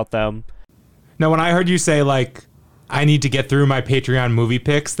talk about them. No, when I heard you say, like, I need to get through my Patreon movie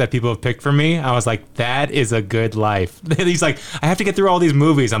picks that people have picked for me, I was like, that is a good life. He's like, I have to get through all these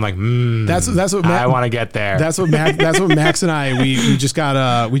movies. I'm like, that's what I want to get there. That's what Max and I, we just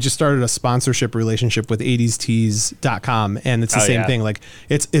started a sponsorship relationship with 80stees.com, and it's the same thing. Like,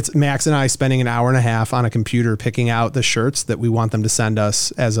 it's Max and I spending an hour and a half on a computer picking out the shirts that we want them to send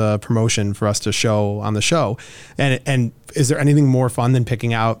us as a promotion for us to show on the show. And is there anything more fun than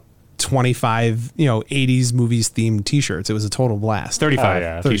picking out 25, 80s movies themed t-shirts? It was a total blast.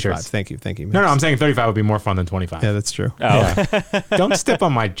 35 t-shirts. Thank you. No, I'm saying 35 would be more fun than 25. Yeah, that's true. Oh. Yeah. Don't step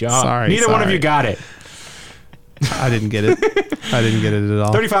on my job. Sorry. Neither one of you got it. I didn't get it. I didn't get it at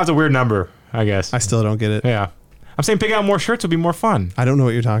all. 35 is a weird number, I guess. I still don't get it. Yeah. I'm saying picking out more shirts would be more fun. I don't know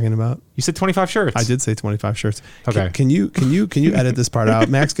what you're talking about. You said 25 shirts. I did say 25 shirts. Okay. Can you edit this part out?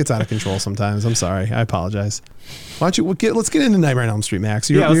 Max gets out of control sometimes. I'm sorry. I apologize. Why don't you let's get into Nightmare on Elm Street, Max.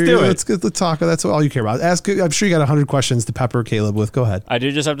 Let's do it. Let's talk. That's all you care about. I'm sure you got 100 questions to pepper Caleb with. Go ahead. I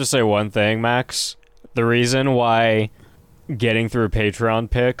do just have to say one thing, Max. The reason why getting through Patreon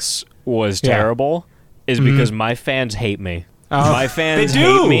picks was terrible is because my fans hate me. My fans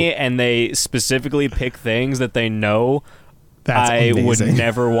hate me, and they specifically pick things that they know I would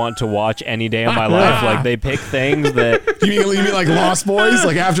never want to watch any day of my life. Like, they pick things that... You mean like Lost Boys?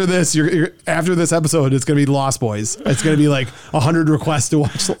 Like, after this, after this episode, it's going to be Lost Boys. It's going to be like 100 requests to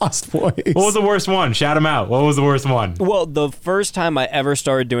watch Lost Boys. What was the worst one? Shout them out. What was the worst one? Well, the first time I ever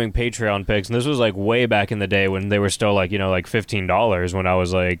started doing Patreon picks, and this was like way back in the day when they were still like, like $15 when I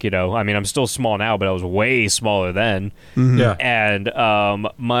was like, I mean, I'm still small now, but I was way smaller then. Mm-hmm. Yeah. And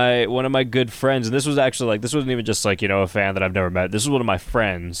one of my good friends, and this was actually like, this wasn't even just like, a fan that I've never met. This was one of my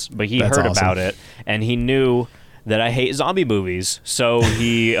friends, but he heard about it, and he knew that I hate zombie movies. So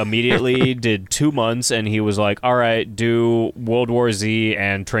he immediately did 2 months, and he was like, all right, do World War Z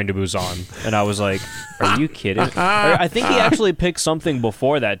and Train to Busan. And I was like, are you kidding? I think he actually picked something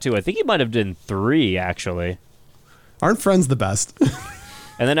before that, too. I think he might have done 3, actually. Aren't friends the best?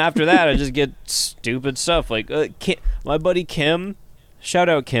 And then after that, I just get stupid stuff. Like, my buddy Kim... Shout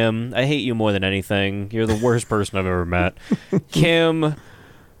out, Kim. I hate you more than anything. You're the worst person I've ever met. Kim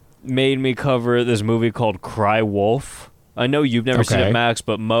made me cover this movie called Cry Wolf. I know you've never seen it, Max,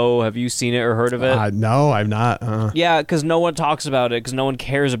 but Mo, have you seen it or heard of it? No, I've not. Yeah, because no one talks about it, because no one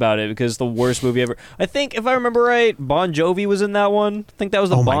cares about it, because it's the worst movie ever. I think, if I remember right, Bon Jovi was in that one. I think that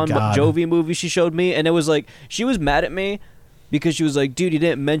was the Bon Jovi movie she showed me, and it was like, she was mad at me because she was like, dude, you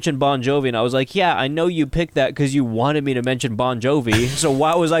didn't mention Bon Jovi. And I was like, yeah, I know you picked that because you wanted me to mention Bon Jovi. So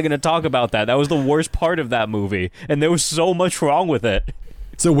why was I going to talk about that? That was the worst part of that movie. And there was so much wrong with it.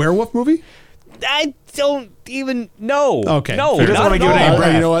 It's a werewolf movie? I don't even know. Okay. No, he doesn't want to give it any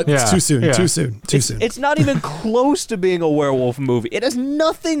breath. You know what? Yeah. It's too soon. Yeah. Too soon. It's not even close to being a werewolf movie. It has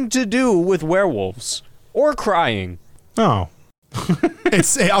nothing to do with werewolves or crying. Oh.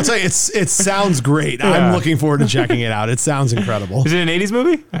 I'll tell you, it sounds great. Yeah. I'm looking forward to checking it out. It sounds incredible. Is it an 80s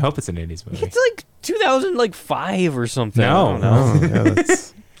movie? I hope it's an 80s movie. It's like 2005 or something. No. I don't know. Yeah,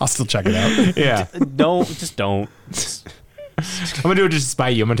 I'll still check it out. Yeah. Don't. I'm going to do it just to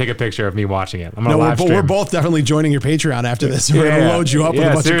spite you. I'm going to take a picture of me watching it. I'm going to live stream. We're both definitely joining your Patreon after this. We're going to load you up with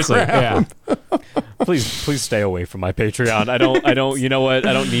a bunch of crap. Yeah. Please stay away from my Patreon. I don't. You know what?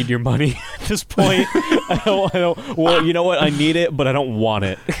 I don't need your money at this point. I don't. Well, you know what? I need it, but I don't want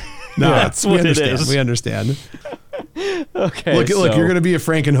it. No, that's what it is. We understand. Okay. Look, you're going to be a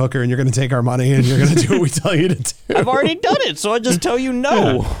Frankenhooker, and you're going to take our money, and you're going to do what we tell you to do. I've already done it, so I just tell you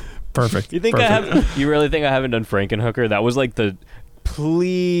no. Yeah. Perfect. You think Perfect. You really think I haven't done Frankenhooker? That was like the.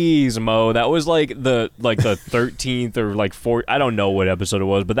 Please, Mo. That was like the 13th or like 4th. I don't know what episode it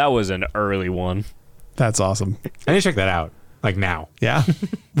was, but that was an early one. That's awesome. I need to check that out. Like now. Yeah.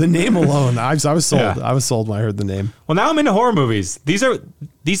 The name alone. I was sold. Yeah. I was sold when I heard the name. Well, now I'm into horror movies.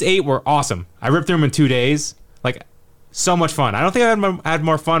 These 8 were awesome. I ripped through them in 2 days. Like, so much fun. I don't think I had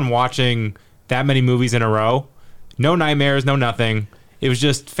more fun watching that many movies in a row. No nightmares, no nothing. It was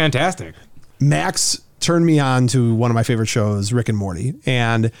just fantastic. Max turned me on to one of my favorite shows, Rick and Morty.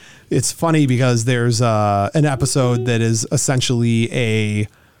 And it's funny because there's an episode that is essentially a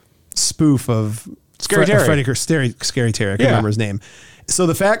spoof of Scary Terry. Scary Terry. I can't remember his name. So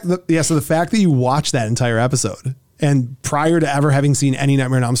the fact that you watch that entire episode, and prior to ever having seen any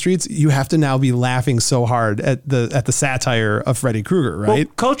Nightmare on Elm Street, you have to now be laughing so hard at the satire of Freddy Krueger, right? Well,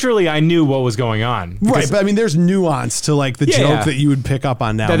 culturally, I knew what was going on. Right, but I mean, there's nuance to like the joke that you would pick up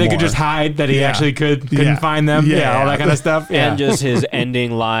on now. That they could just hide, that he actually couldn't find them. Yeah, all that kind of stuff. And just his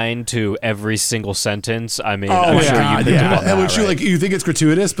ending line to every single sentence. I mean, I'm sure you picked up on that, which you think it's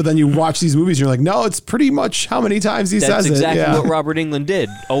gratuitous, but then you watch these movies and you're like, no, it's pretty much how many times he says it. That's exactly what Yeah. Robert Englund did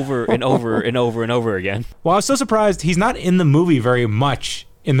over and over and over and over again. Well, I was so surprised. He's not in the movie very much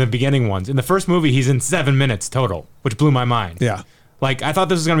in the beginning ones. In the first movie, he's in 7 minutes total, which blew my mind. Yeah. Like, I thought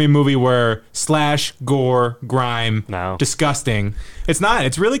this was going to be a movie where slash, gore, grime, No. disgusting. It's not.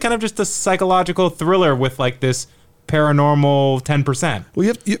 It's really kind of just a psychological thriller with, like, this paranormal 10%. Well,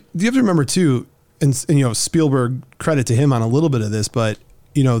 you have to remember, too, and Spielberg, credit to him on a little bit of this, but,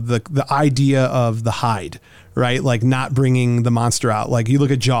 the idea of the hide, right? Like not bringing the monster out. Like you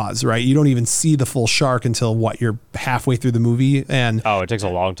look at Jaws, right? You don't even see the full shark until you're halfway through the movie. And it takes a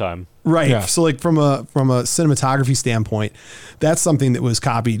long time. Right. Yeah. So like from a cinematography standpoint, that's something that was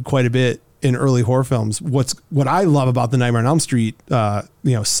copied quite a bit in early horror films. What I love about the Nightmare on Elm Street,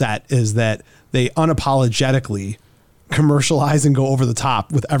 set is that they unapologetically commercialize and go over the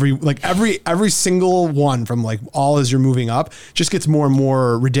top with every single one from like all as you're moving up just gets more and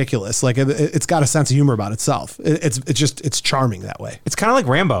more ridiculous. Like it's got a sense of humor about itself. It's charming that way. It's kind of like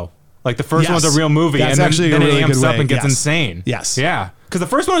Rambo. Like the first Yes. one's a real movie, That's and actually then a really it amps good up way. and gets Yes. insane. Yes. Yeah. Because the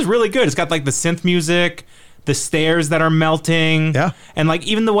first one is really good. It's got like the synth music, the stairs that are melting. Yeah. And like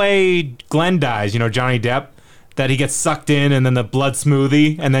even the way Glenn dies, Johnny Depp, that he gets sucked in and then the blood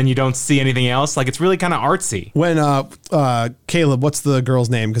smoothie and then you don't see anything else. Like it's really kind of artsy. When Caleb, what's the girl's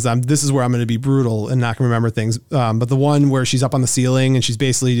name? Because this is where I'm going to be brutal and not going to remember things. But the one where she's up on the ceiling and she's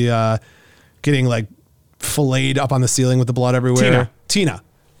basically getting like filleted up on the ceiling with the blood everywhere. Tina.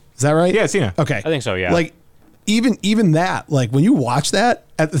 Is that right? Yeah, Tina. Okay. I think so, yeah. Like even that, like when you watch that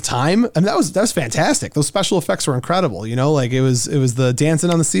at the time, I mean that was fantastic. Those special effects were incredible. Like it was the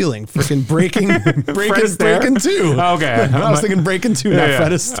dancing on the ceiling, freaking breaking two. Oh, okay. I was thinking breaking two, not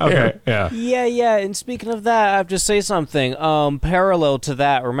Fred Astaire. Okay. Yeah. Yeah. And speaking of that, I have to say something. Parallel to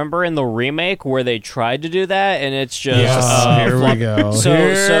that, remember in the remake where they tried to do that, and it's just Here we go.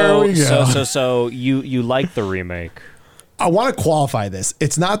 So you like the remake? I want to qualify this.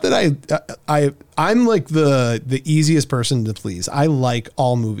 It's not that I'm like the easiest person to please. I like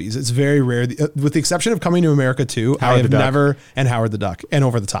all movies. It's very rare, with the exception of Coming to America 2. I have never, and Howard the Duck and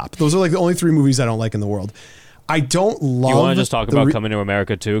Over the Top. Those are like the only three movies I don't like in the world. I don't love. You want to just talk about Coming to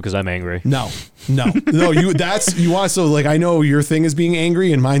America 2 because I'm angry. No. You want so like I know your thing is being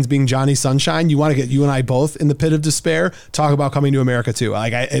angry and mine's being Johnny Sunshine. You want to get you and I both in the pit of despair. Talk about Coming to America 2.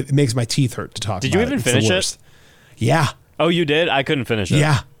 Like it makes my teeth hurt to talk. Did about you even finish it? Yeah. Oh, you did? I couldn't finish it.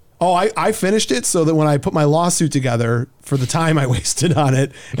 Yeah. Oh, I finished it so that when I put my lawsuit together for the time I wasted on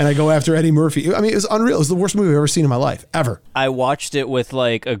it and I go after Eddie Murphy, I mean, it was unreal. It was the worst movie I've ever seen in my life, ever. I watched it with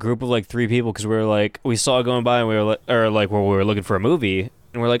like a group of like 3 people because we saw it going by and we were where we were looking for a movie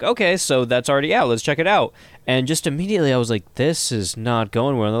and we're like, okay, so that's already out. Let's check it out. And just immediately I was like, this is not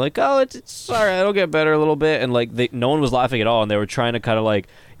going well. And they're like, oh, it's all right. It'll get better a little bit. And like no one was laughing at all. And they were trying to kind of like,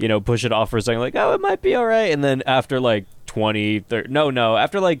 push it off for a second. Like, oh, it might be all right. And then after like 30,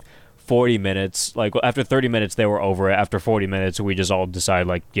 after like 40 minutes, like after 30 minutes, they were over it. After 40 minutes, we just all decided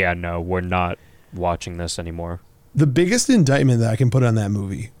like, yeah, no, we're not watching this anymore. The biggest indictment that I can put on that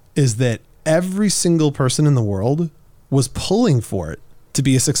movie is that every single person in the world was pulling for it to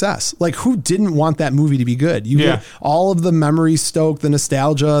be a success. Like who didn't want that movie to be good? You get all of the memories stoked, the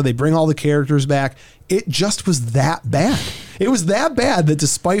nostalgia, they bring all the characters back. It just was that bad. It was that bad that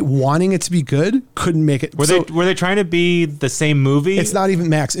despite wanting it to be good, couldn't make it. Were they trying to be the same movie? It's not even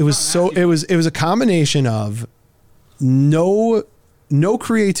Max. It was it was a combination of no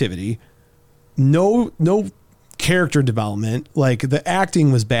creativity, no character development. Like the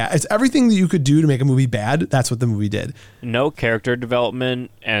acting was bad. It's everything that you could do to make a movie bad. That's what the movie did. No character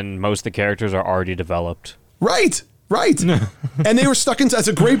development, and most of the characters are already developed. Right. And they were stuck in. That's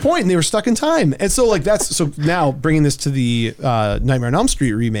a great point. And they were stuck in time. And so so now bringing this to the Nightmare on Elm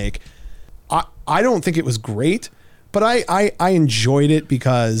Street remake, I don't think it was great, but I enjoyed it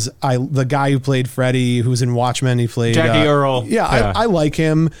because the guy who played Freddy, who's in Watchmen, he played Jackie Earl. Yeah, I like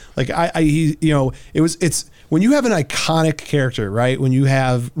him. Like it's when you have an iconic character, right? When you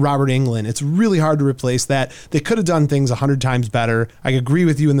have Robert Englund, it's really hard to replace that. They could have done things 100 times better. I agree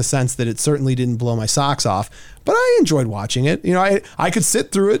with you in the sense that it certainly didn't blow my socks off, but I enjoyed watching it. I could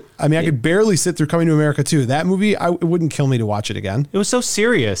sit through it. I mean, I could barely sit through Coming to America 2. That movie, it wouldn't kill me to watch it again. It was so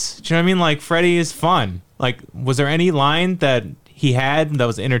serious. Do you know what I mean? Like Freddy is fun. Like, was there any line that he had that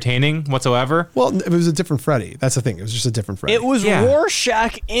was entertaining whatsoever? Well, it was a different Freddy. That's the thing. It was just a different Freddy. It was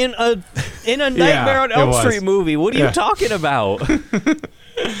Rorschach in a Nightmare on Elm Street movie. What are you talking about?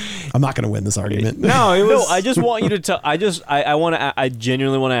 I'm not going to win this argument. No, it was. No, I just want you to tell. I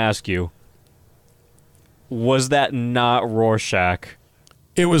genuinely want to ask you. Was that not Rorschach?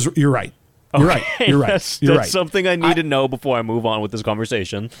 It was. You're right. You're right. You're right. That's something I need to know before I move on with this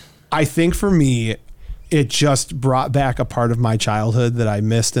conversation. I think for me, it just brought back a part of my childhood that I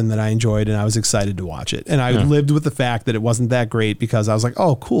missed and that I enjoyed, and I was excited to watch it. And I lived with the fact that it wasn't that great because I was like,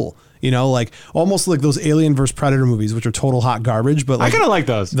 oh, cool. Like almost like those Alien vs. Predator movies, which are total hot garbage. But like, I kind of like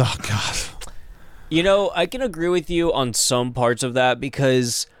those. Oh, God. I can agree with you on some parts of that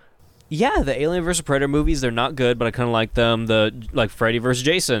because, yeah, the Alien vs. Predator movies, they're not good, but I kind of like them. Like Freddy vs.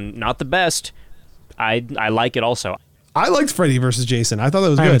 Jason, not the best. I like it also. I liked Freddy versus Jason. I thought that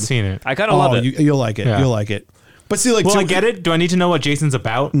was good. I haven't seen it. I kind of love it. You'll like it. Yeah. You'll like it. But see, like, Well, I get it. Do I need to know what Jason's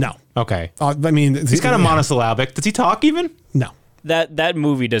about? No. Okay. I mean, He's kind of monosyllabic. Does he talk even? No. That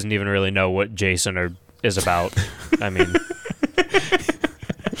movie doesn't even really know what Jason is about. I mean,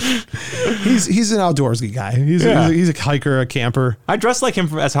 He's an outdoorsy guy. He's a hiker, a camper. I dressed like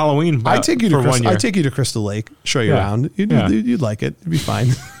him as Halloween. I take you to for 1 year. I take you to Crystal Lake, show you around. You'd like it. It'd be fine.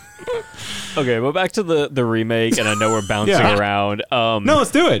 Okay, but back to the remake, and I know we're bouncing around. No,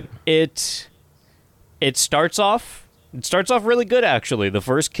 let's do it. It starts off really good, actually. The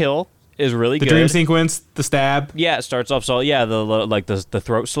first kill is really good. The dream sequence, the stab. Yeah, it starts off the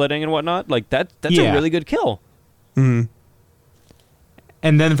throat slitting and whatnot. Like that's a really good kill. Mm-hmm.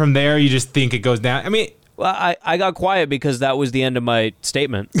 And then from there, you just think it goes down. I mean, well, I got quiet because that was the end of my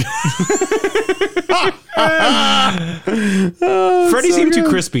statement. Freddy seemed too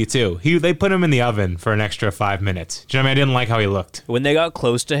crispy too. They put him in the oven for an extra 5 minutes. Do you know what I mean? I didn't like how he looked. When they got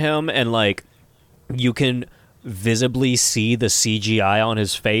close to him and like you can visibly see the CGI on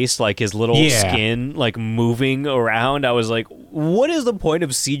his face, like his little skin like moving around, I was like, what is the point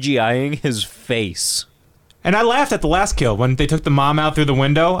of CGIing his face? And I laughed at the last kill when they took the mom out through the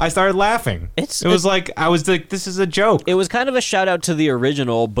window. I started laughing. I was like, this is a joke. It was kind of a shout out to the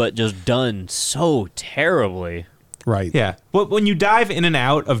original, but just done so terribly. Right. Yeah. Well, when you dive in and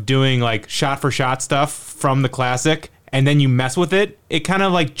out of doing like shot for shot stuff from the classic, and then you mess with it, it kind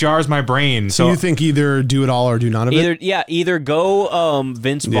of like jars my brain. So you think either do it all or do none of it? Either go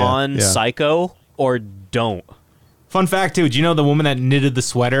Vince Vaughn Psycho or don't. Fun fact, too, do you know the woman that knitted the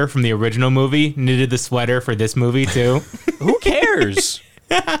sweater from the original movie knitted the sweater for this movie, too? Who cares?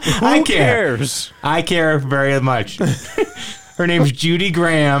 Who cares? I care very much. Her name's Judy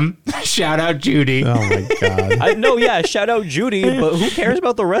Graham. Shout out, Judy. Oh, my God. Shout out Judy, but who cares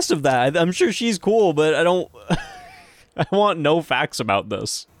about the rest of that? I'm sure she's cool, but I don't... I want no facts about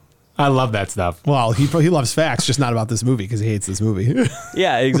this. I love that stuff. Well, he loves facts, just not about this movie because he hates this movie.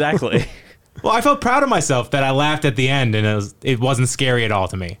 Yeah, exactly. Well, I felt proud of myself that I laughed at the end, and it wasn't scary at all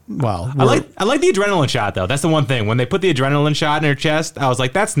to me. Well, I like the adrenaline shot though. That's the one thing. When they put the adrenaline shot in her chest, I was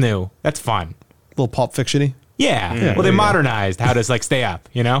like, "That's new. That's fun." A little Pulp Fiction-y. Yeah. Well, they modernized how to like stay up.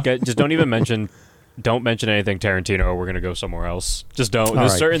 You know. Okay, just don't mention anything Tarantino, or we're gonna go somewhere else. Just don't.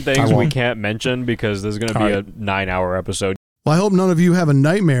 There's right. certain things we can't mention because there's gonna be a 9-hour episode. Well, I hope none of you have a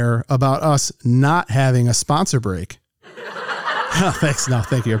nightmare about us not having a sponsor break. Thanks. No,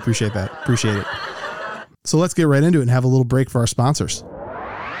 thank you. I appreciate that. Appreciate it. So let's get right into it and have a little break for our sponsors.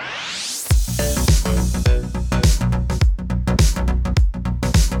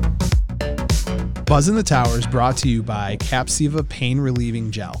 Buzz in the Tower is brought to you by Capsiva Pain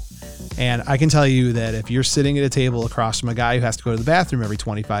Relieving Gel. And I can tell you that if you're sitting at a table across from a guy who has to go to the bathroom every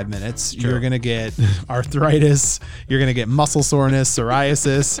 25 minutes, you're going to get arthritis, you're going to get muscle soreness,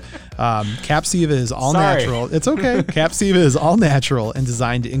 psoriasis. Capsiva is all natural. It's okay. Capsiva is all natural and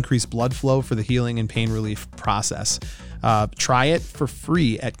designed to increase blood flow for the healing and pain relief process. Try it for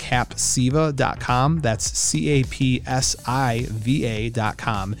free at capsiva.com. That's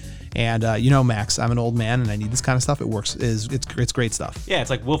CAPSIVA.com. And Max, I'm an old man and I need this kind of stuff. It works. It's great stuff. Yeah, it's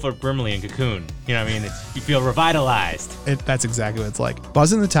like Wilford Brimley in Cocoon. You know what I mean? You feel revitalized. That's exactly what it's like.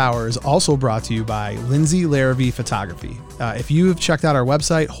 Buzz in the Tower is also brought to you by Lindsay Larrabee Photography. If you have checked out our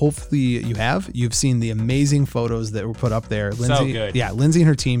website, hopefully you have. You've seen the amazing photos that were put up there. Lindsay, so good. Yeah, Lindsay and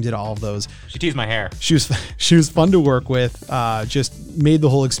her team did all of those. She teased my hair. She was fun to work with. Just made the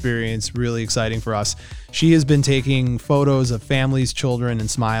whole experience really exciting for us. She has been taking photos of families, children,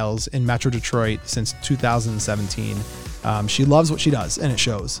 and smiles in Metro Detroit since 2017. She loves what she does, and it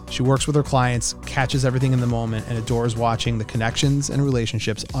shows. She works with her clients, catches everything in the moment, and adores watching the connections and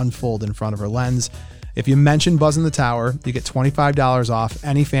relationships unfold in front of her lens. If you mention Buzz in the Tower, you get $25 off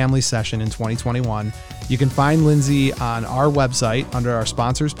any family session in 2021. You can find Lindsay on our website under our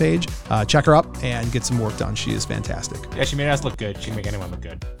sponsors page. Check her up and get some work done. She is fantastic. Yeah, she made us look good. She can make anyone look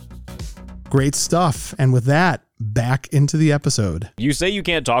good. Great stuff. And with that, back into the episode. You say you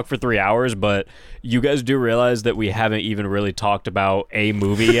can't talk for 3 hours, but you guys do realize that we haven't even really talked about a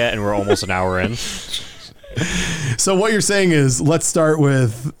movie yet, and we're almost an hour in. So what you're saying is, let's start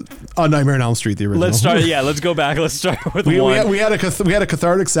with A Nightmare on Elm Street, the original. Let's go back. Let's start with one. We had a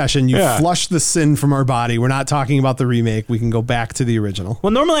cathartic session. You flushed the sin from our body. We're not talking about the remake. We can go back to the original.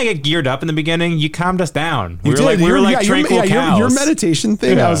 Well, normally I get geared up in the beginning. You calmed us down. We were like tranquil cows. Your meditation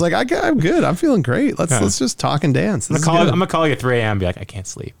thing. Yeah. I was like, I'm good. I'm feeling great. Let's just talk and dance. I'm gonna call you at 3 a.m. and be like, I can't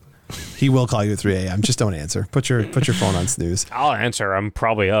sleep. He will call you at 3 a.m. Just don't answer. Put your phone on snooze. I'll answer. I'm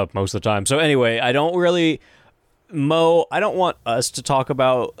probably up most of the time. So anyway, I don't want us to talk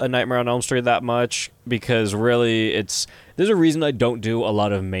about A Nightmare on Elm Street that much because really there's a reason I don't do a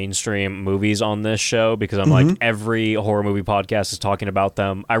lot of mainstream movies on this show because I'm like every horror movie podcast is talking about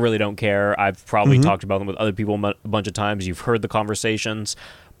them. I really don't care. I've probably talked about them with other people a bunch of times. You've heard the conversations.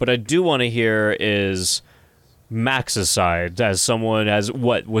 But I do want to hear is Max's side, as someone as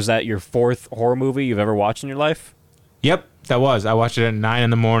what was that your fourth horror movie you've ever watched in your life? Yep, that was. I watched it at 9 in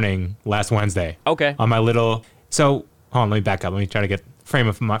the morning last Wednesday. Okay. On my little. So hold on, let me back up. Let me try to get frame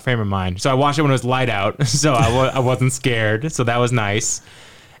of mind. So I watched it when it was light out, so I wasn't scared. So that was nice,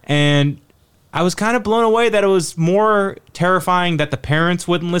 and I was kind of blown away that it was more terrifying that the parents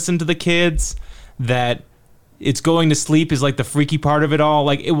wouldn't listen to the kids, that it's going to sleep is like the freaky part of it all.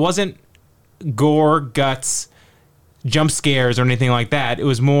 Like, it wasn't gore, guts, jump scares or anything like that. It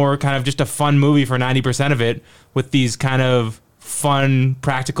was more kind of just a fun movie for 90% of it with these kind of fun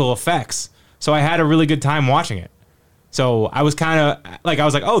practical effects. So I had a really good time watching it. So I was kind of like,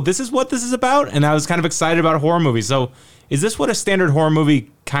 oh, this is what this is about. And I was kind of excited about horror movies. So is this what a standard horror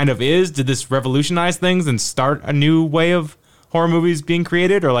movie kind of is? Did this revolutionize things and start a new way of horror movies being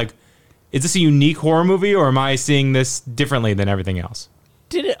created? Or like, is this a unique horror movie, or am I seeing this differently than everything else?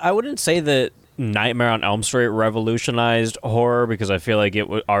 I wouldn't say that Nightmare on Elm Street revolutionized horror, because I feel like it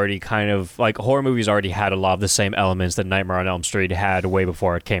was already kind of like horror movies already had a lot of the same elements that Nightmare on Elm Street had way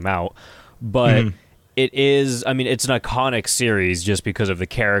before it came out. But it is, I mean, it's an iconic series just because of the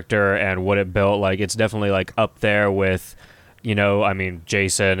character and what it built. Like, it's definitely like up there with, you know, I mean,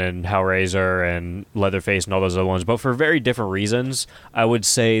 Jason and Hellraiser and Leatherface and all those other ones, but for very different reasons. I would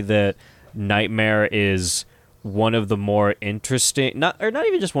say that Nightmare is one of the more interesting, not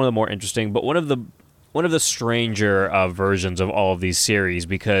even just one of the more interesting, but one of the stranger versions of all of these series,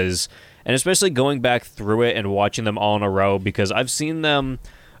 because, and especially going back through it and watching them all in a row, because I've seen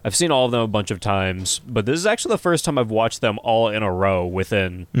all of them a bunch of times, but this is actually the first time I've watched them all in a row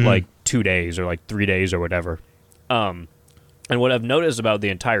within like 2 days or like 3 days or whatever. And what I've noticed about the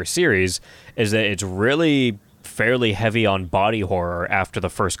entire series is that it's really fairly heavy on body horror after the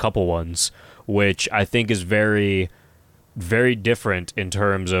first couple ones, which I think is very, very different in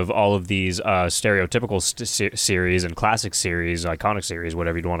terms of all of these stereotypical series and classic series, iconic series,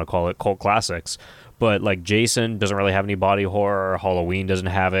 whatever you'd want to call it, cult classics. But like Jason doesn't really have any body horror. Halloween doesn't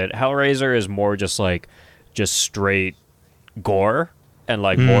have it. Hellraiser is more just straight gore and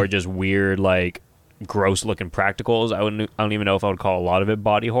like more just weird, like gross looking practicals. I don't even know if I would call a lot of it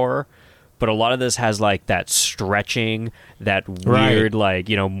body horror. But a lot of this has like that stretching, that weird, like,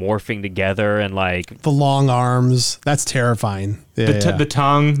 you know, morphing together, and like the long arms. That's terrifying. Yeah, the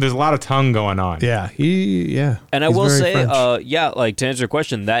tongue. There's a lot of tongue going on. Yeah, And I will say, like, to answer your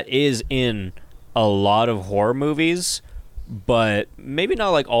question, that is in a lot of horror movies, but maybe not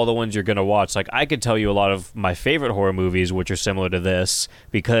like all the ones you're gonna watch. Like, I could tell you a lot of my favorite horror movies, which are similar to this,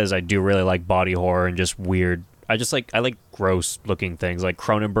 because I do really like body horror and just weird. I like gross looking things, like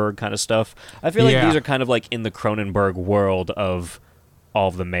Cronenberg kind of stuff. I feel like these are kind of like in the Cronenberg world of all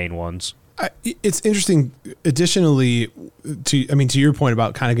of the main ones. It's interesting. Additionally, to your point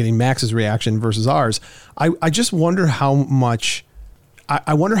about kind of getting Max's reaction versus ours, I just wonder how much.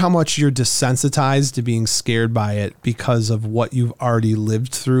 I wonder how much you're desensitized to being scared by it because of what you've already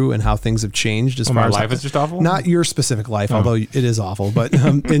lived through and how things have changed. As far as my life is just awful. Not your specific life, although it is awful, but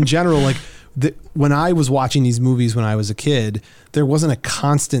in general, like. When I was watching these movies when I was a kid, there wasn't a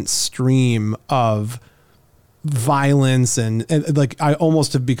constant stream of violence and like I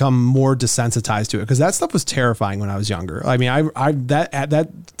almost have become more desensitized to it because that stuff was terrifying when I was younger. I mean, I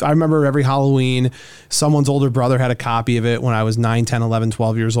remember every Halloween, someone's older brother had a copy of it when I was 9, 10, 11,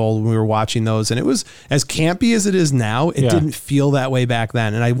 12 years old when we were watching those. And it was as campy as it is now. It didn't feel that way back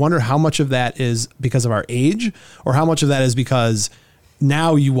then. And I wonder how much of that is because of our age or how much of that is because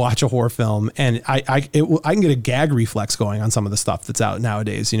now you watch a horror film and I can get a gag reflex going on some of the stuff that's out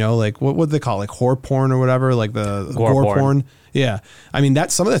nowadays, you know, like what do they call it? Like horror porn or whatever, like the gore porn. Yeah. I mean,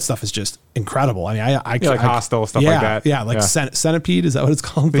 some of that stuff is just incredible. I mean, I like Hostel, stuff like that. Yeah. Like Centipede. Is that what it's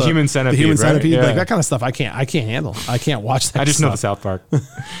called? The Human Centipede. The Human Centipede. Right? Yeah. Like that kind of stuff. I can't handle. I can't watch that. I just know the South Park.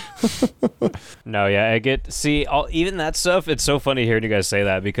 No, yeah, even that stuff. It's so funny hearing you guys say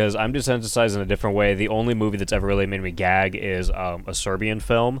that because I'm desensitized in a different way. The only movie that's ever really made me gag is a Serbian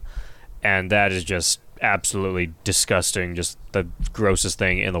film, and that is just absolutely disgusting, just the grossest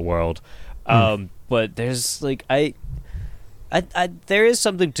thing in the world. But there's like there is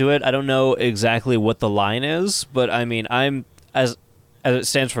something to it. I don't know exactly what the line is, but I mean, I'm as it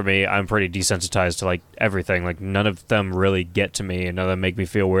stands for me, I'm pretty desensitized to like everything. Like none of them really get to me and none of them make me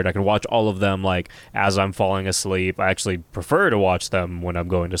feel weird. I can watch all of them like as I'm falling asleep. I actually prefer to watch them when I'm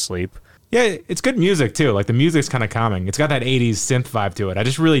going to sleep. Yeah, it's good music too. Like the music's kind of calming. It's got that 80s synth vibe to it. I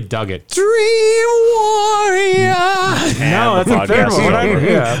just really dug it. Dream Warrior. No, that's the third one.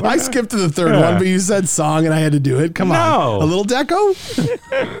 I skipped to the third one, but you said song and I had to do it. Come on. A little deco?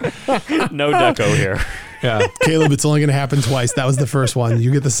 No deco here. Yeah. Caleb, it's only going to happen twice. That was the first one.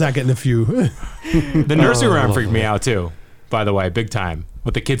 You get the second in a few. The nursery rhyme freaked me out too, by the way, big time.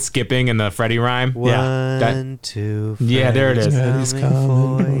 With the kids skipping and the Freddy rhyme. One, two, Yeah, there it is. Freddy's coming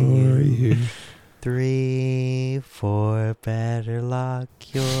for you. 3, 4, better lock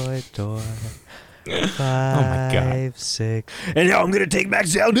your door. 5, my God. 6, and now I'm gonna take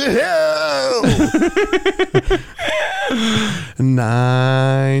Max down to hell.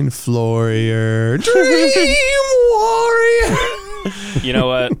 9, Florier, Dream Warrior. You know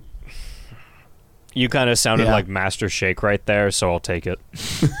what? You kind of sounded Yeah. like Master Shake right there, so I'll take it.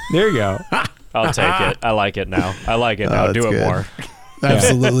 There you go. I'll take it. I like it now. I like it now. that's Do it good. more.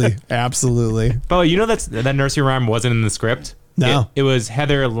 Absolutely. Absolutely. But you know that nursery rhyme wasn't in the script? No. It was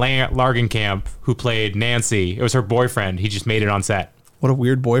Heather Largenkamp who played Nancy. It was her boyfriend. He just made it on set. What a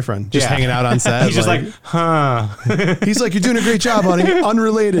weird boyfriend. Just Yeah. hanging out on set. He's just like, huh. he's like, you're doing a great job, honey.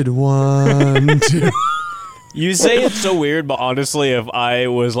 Unrelated. 1, 2. You say it's so weird, but honestly, if I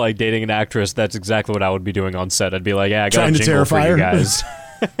was like dating an actress, that's exactly what I would be doing on set. I'd be like, yeah, I got Trying a to jingle for terrify you her. guys.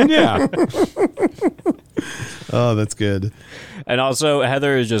 Yeah. Oh, that's good. And also,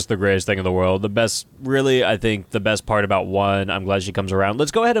 Heather is just the greatest thing in the world. The best, really, I think the best part about 1, I'm glad she comes around.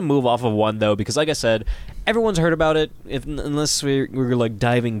 Let's go ahead and move off of 1, though, because like I said, everyone's heard about it, unless we're like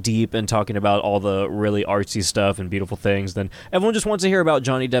diving deep and talking about all the really artsy stuff and beautiful things, then everyone just wants to hear about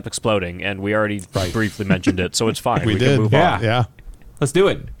Johnny Depp exploding, and we already briefly mentioned it, so it's fine. We can did. move Yeah. on. Yeah. Let's do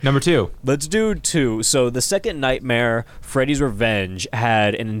it. Number 2. Let's do 2. So the second Nightmare, Freddy's Revenge,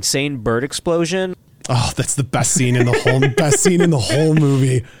 had an insane bird explosion. Oh, that's the best scene in the whole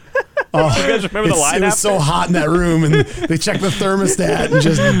movie. Oh, You guys remember the line It was after? so hot in that room, and they check the thermostat, and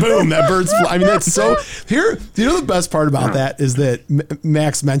just boom, that bird's. I mean, that's so. Here, you know, the best part about that is that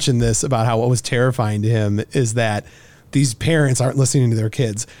Max mentioned this about how what was terrifying to him is that these parents aren't listening to their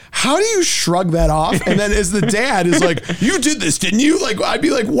kids. How do you shrug that off? And then as the dad is like, "You did this, didn't you?" Like, I'd be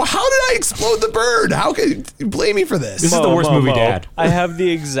like, well, "How did I explode the bird? How can you blame me for this?" This is the worst movie, Dad. I have the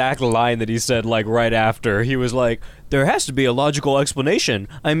exact line that he said, like, right after. He was like, there has to be a logical explanation.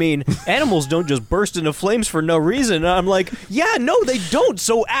 I mean, animals don't just burst into flames for no reason. And I'm like, yeah, no, they don't.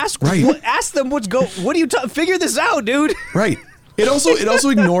 So ask ask them what do you figure this out, dude. Right. It also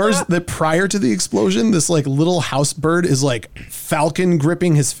ignores that prior to the explosion, this like little house bird is like falcon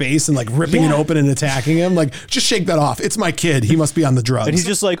gripping his face and like ripping it open and attacking him. Like, just shake that off. It's my kid. He must be on the drugs. And he's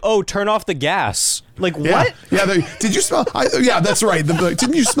just like, oh, turn off the gas. Like, yeah. what? Yeah. Did you smell? Yeah, that's right.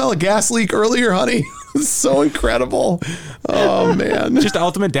 Didn't you smell a gas leak earlier, honey? It's so incredible. Oh man. Just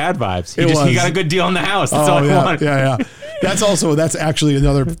ultimate dad vibes. It He was. got a good deal in the house. That's all I yeah, want. yeah. That's actually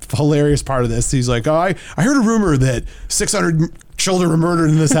another hilarious part of this. He's like, oh, I heard a rumor that 600 children were murdered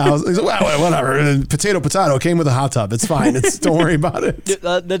in this house. He's like, well, whatever. And potato came with a hot tub. It's fine. Don't worry about it.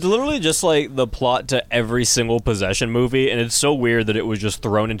 That's literally just like the plot to every single possession movie, and it's so weird that it was just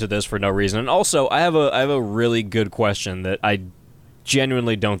thrown into this for no reason. And also, I have a really good question that I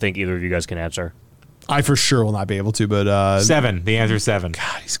genuinely don't think either of you guys can answer. I for sure will not be able to, but 7. The answer is 7.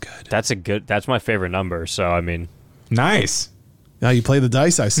 God, he's good. That's my favorite number. So I mean, Nice. Now you play the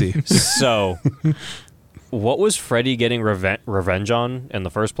dice, I see. so what was Freddy getting revenge on in the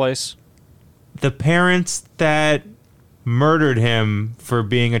first place? The parents that murdered him for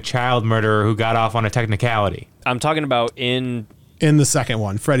being a child murderer who got off on a technicality. I'm talking about in In the second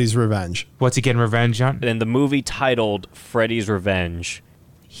one, Freddy's Revenge. What's he getting revenge on? the movie titled Freddy's Revenge.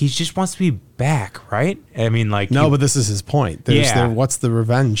 He just wants to be back, right? I mean, like... No, but this is his point. What's the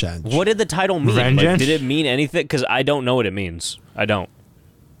revenge end? What did the title mean? Revenge? Like, did it mean anything? Because I don't know what it means. I don't.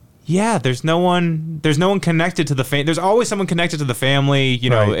 Yeah, there's no one connected to the family. There's always someone connected to the family. You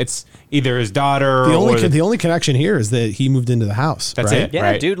know, Right. it's either his daughter The or... only connection here is that he moved into the house. That's right? it. Yeah,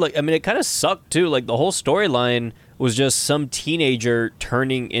 Right. dude. Like, I mean, it kind of sucked too. Like, the whole storyline was just some teenager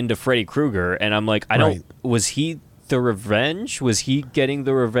turning into Freddy Krueger, and I'm like, I don't. Right. Was he the revenge? Was he getting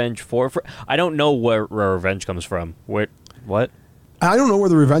the revenge for? I don't know where revenge comes from. What? I don't know where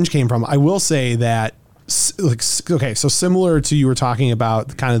the revenge came from. I will say that, so similar to you were talking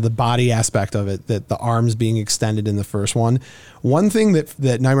about kind of the body aspect of it, that the arms being extended in the first one. One thing that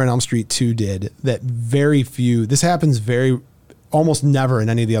Nightmare on Elm Street 2 did that this happens almost never in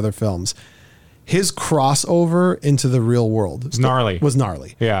any of the other films. His crossover into the real world was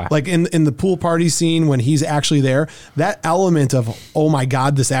gnarly. Yeah. Like in the pool party scene when he's actually there, that element of, oh my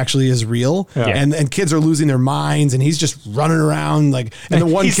God, this actually is real. Yeah. And kids are losing their minds and he's just running around like, and the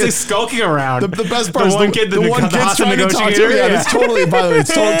one He's kid just skulking around. the best part is one kid, the one kid's trying to talk to him. Yeah, it's totally, by the way,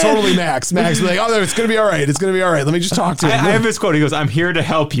 it's totally Max. Max be like, oh, it's going to be all right. It's going to be all right. Let me just talk to him. I have this quote. He goes, "I'm here to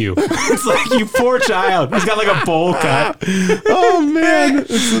help you." It's like, you poor child. He's got like a bowl cut. Oh man,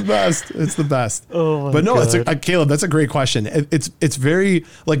 it's the best. It's the best. best. But no, it's Caleb, that's a great question. It's very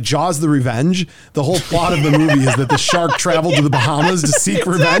like Jaws: The Revenge. The whole plot of the movie is that the shark traveled to the Bahamas to seek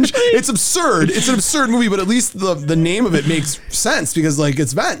revenge. It's absurd. It's an absurd movie, but at least the name of it makes sense because like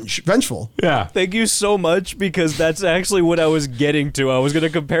it's vengeful. Yeah. Thank you so much, because that's actually what I was getting to. I was going to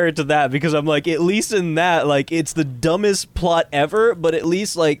compare it to that because I'm like, at least in that, like, it's the dumbest plot ever, but at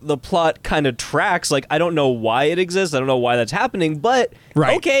least like the plot kind of tracks. Like, I don't know why it exists. I don't know why that's happening, but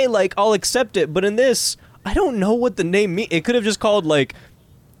Right. okay, like, I'll accept it. But in this, I don't know what the name means. It could have just called like,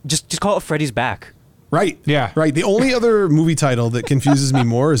 just call it Freddy's Back. Right. Yeah. Right. The only other movie title that confuses me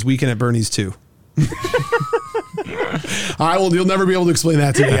more is Weekend at Bernie's 2. You'll never be able to explain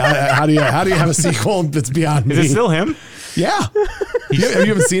that to me. How do you have a sequel that's beyond me? Is it still him? Yeah. You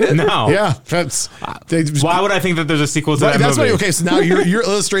haven't seen it? No. Yeah. Why would I think that there's a sequel to that That's movie? why. Okay, so now you're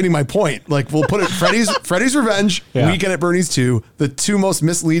illustrating my point. Like we'll put it Freddy's Revenge, Yeah. Weekend at Bernie's 2, the two most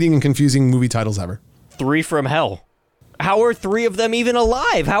misleading and confusing movie titles ever. 3 from Hell. How are 3 of them even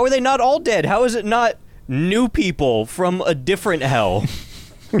alive? How are they not all dead? How is it not new people from a different hell?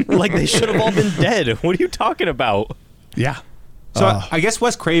 Like, they should have all been dead. What are you talking about? Yeah. So I guess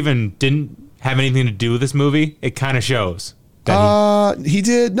Wes Craven didn't have anything to do with this movie. It kind of shows. That He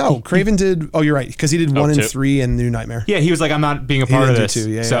did. No, Craven did. Oh, you're right. Because he did 1 and 2. 3 and New Nightmare. he was like, I'm not being a part of didn't this. do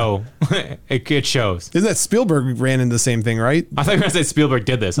 2, yeah, so it shows. Isn't that Spielberg ran into the same thing, right? I thought you were going to say Spielberg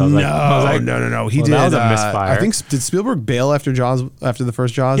did this. I was like, No. He well, did. that was a misfire. I think did Spielberg bail after the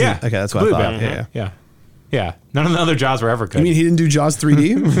first Jaws? Yeah. Okay, that's what I Completely thought. bad. Yeah. None of the other Jaws were ever good. You mean he didn't do Jaws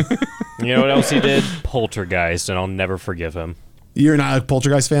 3D? You know what else he did? Poltergeist, and I'll never forgive him. You're not a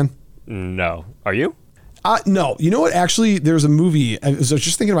Poltergeist fan? No. Are you? No. You know what? Actually, there's a movie I was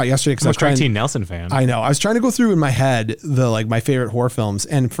just thinking about yesterday because I I'm a was trying. Craig T. Nelson fan. I know. I was trying to go through in my head my favorite horror films,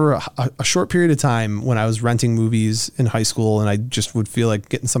 and for a short period of time when I was renting movies in high school, and I just would feel like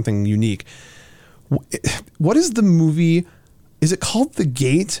getting something unique. What is the movie? Is it called The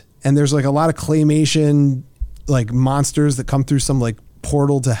Gate? And there's like a lot of claymation, like monsters that come through some like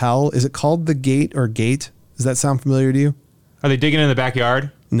portal to hell. Is it called The Gate or Gate? Does that sound familiar to you? Are they digging in the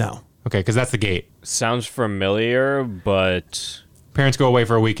backyard? No. Okay, because that's the gate. Sounds familiar, but Parents go away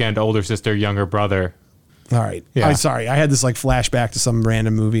for a weekend. Older sister, younger brother. All right. Yeah. I'm sorry. I had this like flashback to some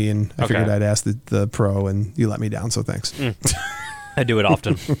random movie, and I Okay. figured I'd ask the pro, and you let me down. So thanks. I do it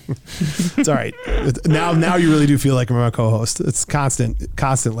often. It's all right. Now you really do feel like I'm a co-host. It's constant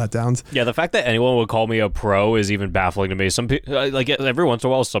letdowns. Yeah, the fact that anyone would call me a pro is even baffling to me. Some like every once in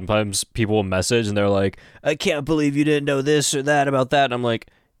a while, sometimes people will message and they're like, "I can't believe you didn't know this or that about that." And I'm like,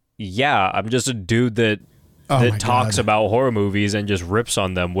 "Yeah, I'm just a dude that my talks God. about horror movies and just rips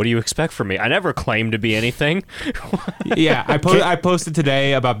on them. What do you expect from me? I never claim to be anything." Yeah, I posted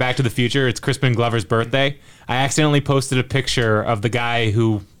today about Back to the Future. It's Crispin Glover's birthday. I accidentally posted a picture of the guy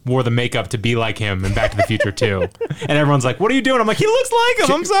who wore the makeup to be like him in Back to the Future 2. And everyone's like, what are you doing? I'm like, he looks like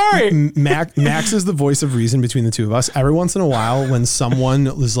him. I'm sorry. Max is the voice of reason between the two of us. Every once in a while, when someone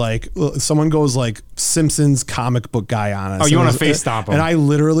goes like Simpsons comic book guy on us. Oh, you and want to face stomp him. And I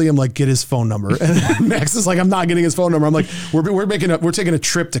literally am like, get his phone number. And Max is like, I'm not getting his phone number. I'm like, we're taking a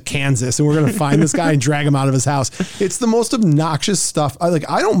trip to Kansas and we're gonna find this guy and drag him out of his house. It's the most obnoxious stuff. I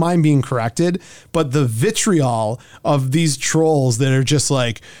don't mind being corrected, but the vitriol of these trolls that are just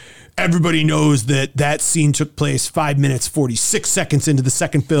like, everybody knows that scene took place 5 minutes 46 seconds into the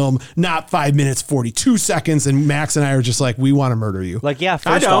second film, not 5 minutes 42 seconds. And Max and I are just like, we want to murder you. Like, yeah,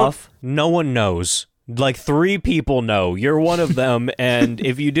 first don't. off, no one knows. Like, 3 people know. You're one of them, and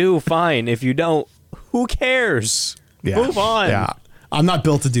if you do, fine. If you don't, who cares? Move on. Yeah. I'm not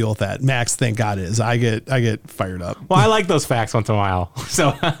built to deal with that. Max, thank God, is. I get fired up. Well, I like those facts once in a while.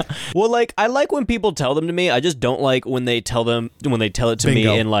 So Well, like, I like when people tell them to me. I just don't like when they tell it to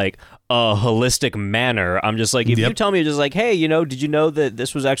Bingo. me in like a holistic manner. I'm just like, if you Yep. tell me just like, hey, did you know that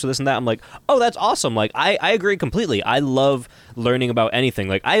this was actually this and that? I'm like, oh, that's awesome. Like, I agree completely. I love learning about anything.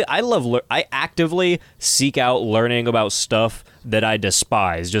 Like, I actively seek out learning about stuff that I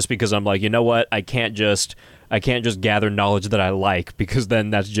despise just because I'm like, you know what? I can't just gather knowledge that I like, because then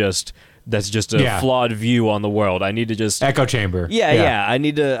that's just a flawed view on the world. I need to just echo chamber. yeah. I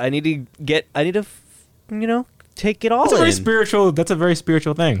need to take it all That's in. That's a very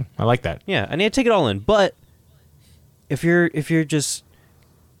spiritual thing. I like that. Yeah, I need to take it all in. But if you're just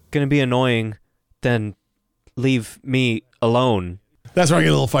gonna be annoying, then leave me alone. That's where I get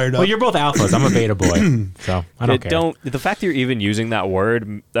a little fired up. Well, you're both alphas. I'm a beta boy. So I don't care. The fact that you're even using that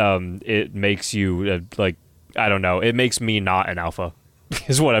word, it makes you like, I don't know. It makes me not an alpha,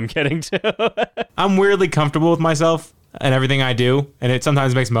 is what I'm getting to. I'm weirdly comfortable with myself and everything I do, and it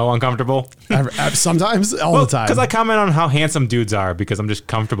sometimes makes Mo uncomfortable. Sometimes, all the time. Because I comment on how handsome dudes are because I'm just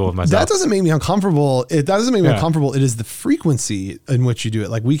comfortable with myself. That doesn't make me uncomfortable. That doesn't make me uncomfortable. It is the frequency in which you do it.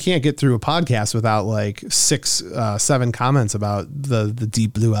 Like, we can't get through a podcast without like 6, 7 comments about the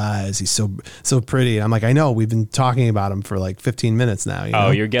deep blue eyes. He's so pretty. And I'm like, I know, we've been talking about him for like 15 minutes now. You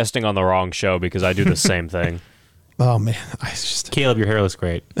know? You're guesting on the wrong show because I do the same thing. Oh man, Caleb, your hair looks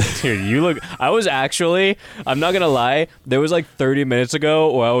great. Dude, you look. I was actually. I'm not gonna lie. There was like 30 minutes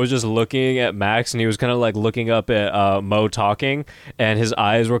ago where I was just looking at Max, and he was kind of like looking up at Mo talking, and his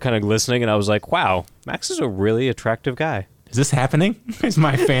eyes were kind of glistening, and I was like, "Wow, Max is a really attractive guy." Is this happening? Is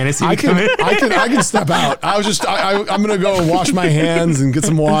my fantasy? I can step out. I was just. I'm gonna go and wash my hands and get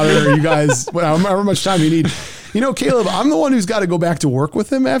some water. You guys, however much time you need. You know, Caleb, I'm the one who's got to go back to work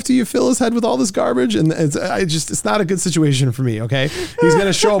with him after you fill his head with all this garbage. And it's not a good situation for me. Okay. He's going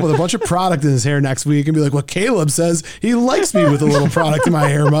to show up with a bunch of product in his hair next week and be like, well, Caleb says he likes me with a little product in my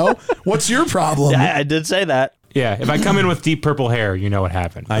hair, Mo. What's your problem? Yeah, I did say that. Yeah. If I come in with deep purple hair, you know what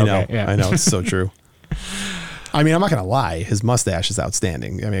happened. I know. Okay, yeah. I know. It's so true. I mean, I'm not going to lie. His mustache is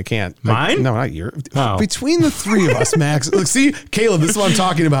outstanding. I mean, I can't. Mine? No, not yours. Oh. Between the three of us, Max. Look, see, Caleb, this is what I'm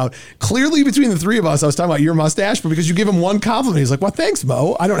talking about. Clearly, between the three of us, I was talking about your mustache, but because you give him one compliment, he's like, well, thanks,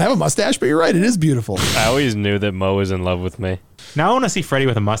 Mo. I don't have a mustache, but you're right. It is beautiful. I always knew that Mo was in love with me. Now I want to see Freddie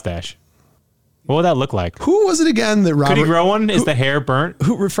with a mustache. What would that look like? Who was it again that Robert... Could he grow one? Is the hair burnt?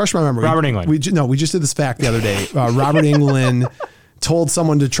 Who, refresh my memory. Robert Englund. We just did this fact the other day. Robert Englund told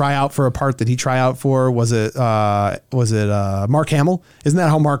someone to try out for a part that he tried out for. Was it Mark Hamill? Isn't that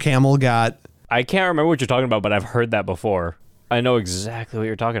how Mark Hamill got? I can't remember what you're talking about, but I've heard that before. I know exactly what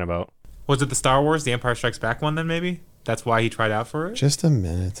you're talking about. Was it the Star Wars, The Empire Strikes Back one then maybe? That's why he tried out for it? Just a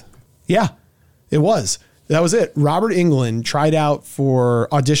minute. Yeah, it was. That was it. Robert Englund tried out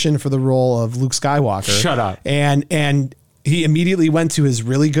for audition for the role of Luke Skywalker. Shut up. And he immediately went to his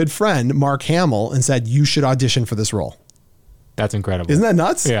really good friend, Mark Hamill, and said, you should audition for this role. That's incredible. Isn't that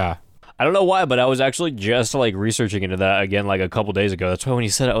nuts? Yeah. I don't know why, but I was actually just like researching into that again like a couple days ago. That's why when he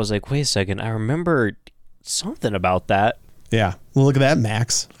said it, I was like, wait a second, I remember something about that. Yeah. Well, look at that,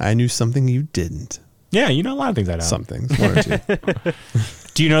 Max. I knew something you didn't. Yeah, you know a lot of things I know. Some things. One or two.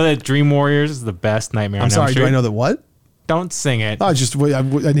 Do you know that Dream Warriors is the best Nightmare on Elm Street? Do I know that what? Don't sing it. Oh, I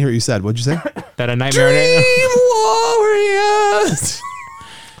didn't hear what you said. What'd you say? That a Nightmare on Dream Warriors.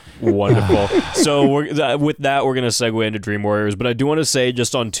 Wonderful. So with that, we're going to segue into Dream Warriors. But I do want to say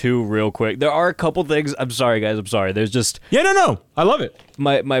just on 2 real quick. There are a couple things. I'm sorry, guys. I'm sorry. There's just... Yeah, no. I love it.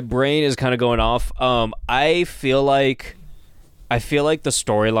 My brain is kind of going off. I feel like the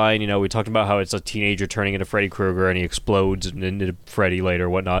storyline, you know, we talked about how it's a teenager turning into Freddy Krueger and he explodes into Freddy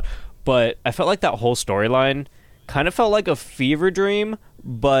later, whatnot. But I felt like that whole storyline kind of felt like a fever dream,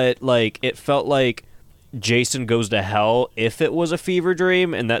 but like it felt like Jason Goes to Hell if it was a fever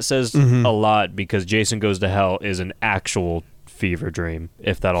dream, and that says a lot because Jason Goes to Hell is an actual fever dream,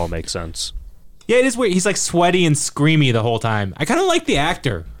 if that all makes sense. Yeah, it is weird. He's like sweaty and screamy the whole time. I kind of like the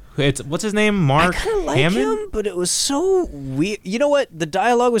actor. What's his name? Mark I kind of like Hammond? him, but it was so weird. You know what? The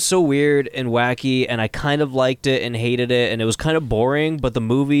dialogue was so weird and wacky, and I kind of liked it and hated it, and it was kind of boring, but the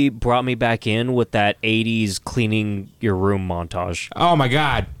movie brought me back in with that 80s cleaning your room montage. Oh my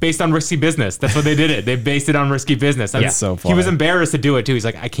God. Based on Risky Business. That's what they did it. They based it on Risky Business. That's so funny. He was embarrassed to do it too. He's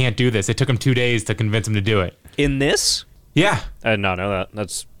like, I can't do this. It took him 2 days to convince him to do it. In this? Yeah. I did not know that.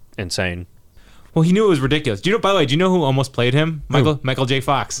 That's insane. Well, he knew it was ridiculous. By the way, do you know who almost played him? Michael J.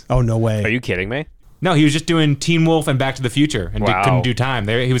 Fox. Oh, no way. Are you kidding me? No, he was just doing Teen Wolf and Back to the Future and Wow. couldn't do time.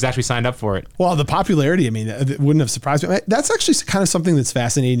 He was actually signed up for it. Well, the popularity, I mean, it wouldn't have surprised me. That's actually kind of something that's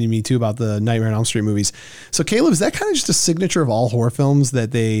fascinating to me, too, about the Nightmare on Elm Street movies. So, Caleb, is that kind of just a signature of all horror films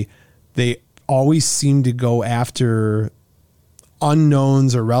that they always seem to go after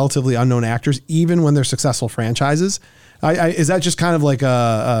unknowns or relatively unknown actors, even when they're successful franchises? Is that just kind of like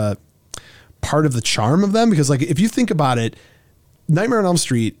a part of the charm of them? Because like if you think about it, Nightmare on Elm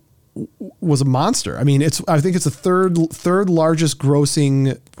Street was a monster. I mean, I think it's the third largest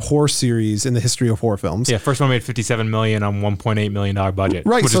grossing horror series in the history of horror films. Yeah, first one made $57 million on $1.8 million budget,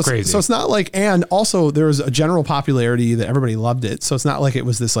 right? Which is crazy. So it's not like, and also there was a general popularity that everybody loved it. So it's not like it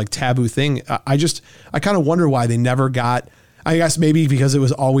was this like taboo thing. I kind of wonder why they never got. I guess maybe because it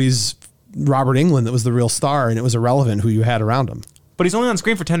was always Robert Englund that was the real star, and it was irrelevant who you had around him. But he's only on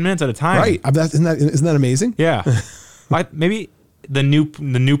screen for 10 minutes at a time. Right. Isn't that amazing? Yeah. Maybe the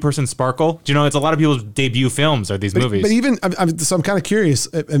new person Sparkle. Do you know, it's a lot of people's debut films are these movies. But even, so I'm kind of curious,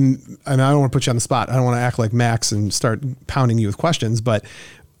 and I don't want to put you on the spot. I don't want to act like Max and start pounding you with questions, but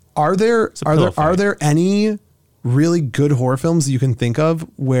are there any really good horror films that you can think of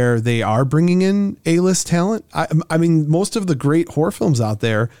where they are bringing in A-list talent? I mean, most of the great horror films out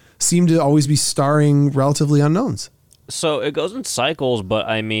there seem to always be starring relatively unknowns. So it goes in cycles, but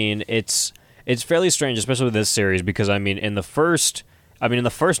I mean, it's fairly strange, especially with this series, because I mean, in the first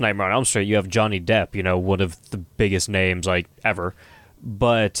Nightmare on Elm Street, you have Johnny Depp, you know, one of the biggest names like ever.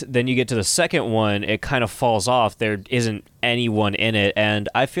 But then you get to the second one, it kind of falls off. There isn't anyone in it, and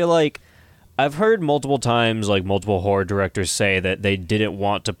I feel like I've heard multiple times, like multiple horror directors say that they didn't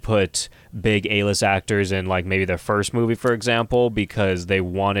want to put big A-list actors in like maybe their first movie, for example, because they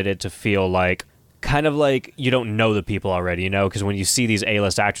wanted it to feel like kind of like you don't know the people already, you know, because when you see these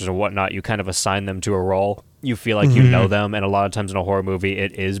A-list actors or whatnot, you kind of assign them to a role. You feel like you know them, and a lot of times in a horror movie,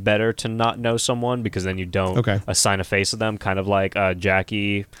 it is better to not know someone because then you don't assign a face to them, kind of like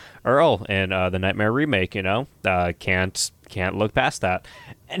Jackie Earle in the Nightmare remake, you know? Can't look past that.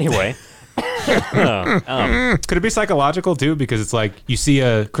 Anyway... Could it be psychological too? Because it's like you see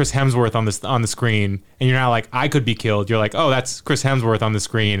a Chris Hemsworth on the screen, and you're not like, I could be killed. You're like, oh, that's Chris Hemsworth on the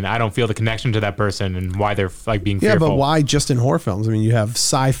screen, and I don't feel the connection to that person and why they're like being fearful. Yeah, but why just in horror films? I mean, you have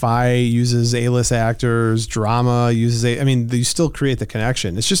sci-fi uses A-list actors, drama uses I mean, you still create the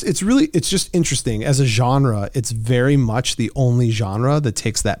connection. It's just interesting as a genre. It's very much the only genre that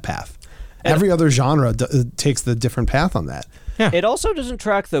takes that path. Every other genre takes the different path on that. Yeah. It also doesn't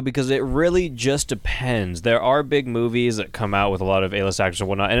track, though, because it really just depends. There are big movies that come out with a lot of A-list actors and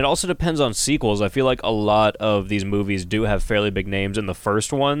whatnot, and it also depends on sequels. I feel like a lot of these movies do have fairly big names in the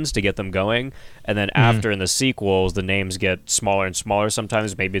first ones to get them going, and then after in the sequels, the names get smaller and smaller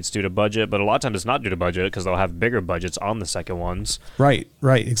sometimes. Maybe it's due to budget, but a lot of times it's not due to budget because they'll have bigger budgets on the second ones. Right,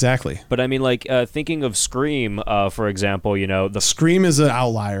 exactly. But I mean, like, thinking of Scream, for example, you know... Scream is an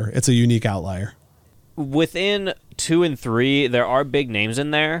outlier. It's a unique outlier. Within 2 and 3, there are big names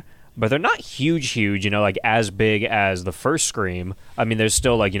in there, but they're not huge, you know, like as big as the first Scream. I mean, there's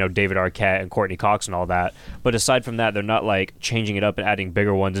still like, you know, David Arquette and Courtney Cox and all that. But aside from that, they're not like changing it up and adding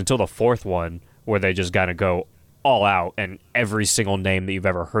bigger ones until the fourth one, where they just gotta go all out and every single name that you've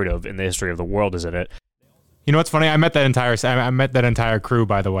ever heard of in the history of the world is in it. You know what's funny? I met that entire crew.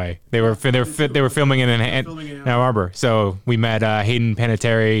 By the way, they were filming in Ann Arbor. So we met Hayden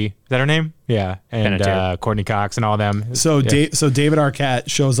Panettiere. Is that her name? Yeah, and Courtney Cox and all them. So David Arquette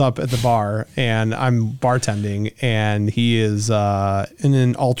shows up at the bar, and I'm bartending, and he is in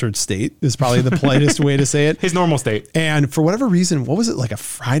an altered state. Is probably the politest way to say it. His normal state. And for whatever reason, what was it, like a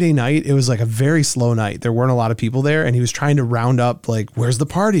Friday night? It was like a very slow night. There weren't a lot of people there, and he was trying to round up like, where's the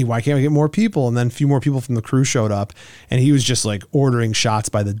party? Why can't we get more people? And then a few more people from the crew showed up, and he was just like ordering shots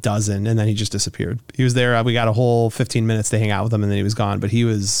by the dozen, and then he just disappeared. He was there. We got a whole 15 minutes to hang out with him, and then he was gone. But he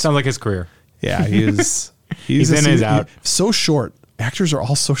was sounds like his career. Yeah, he's in, he's out. So short. Actors are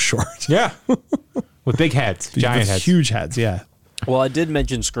all so short. Yeah, with big heads, giant heads, huge heads. Yeah. Well, I did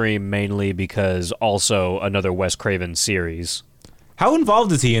mention Scream mainly because also another Wes Craven series. How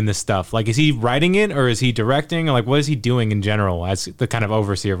involved is he in this stuff? Like, is he writing it or is he directing? Or like, what is he doing in general as the kind of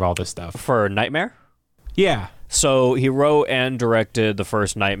overseer of all this stuff? For Nightmare? Yeah. So he wrote and directed the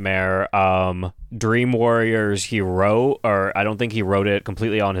first Nightmare. Dream Warriors he wrote, or I don't think he wrote it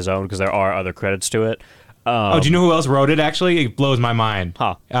completely on his own because there are other credits to it. Do you know who else wrote it, actually? It blows my mind.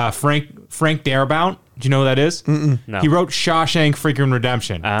 Frank Darabont. Do you know who that is? No. He wrote Shawshank freaking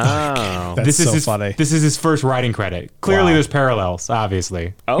Redemption. Oh. That's so funny. This is his first writing credit. Clearly there's parallels,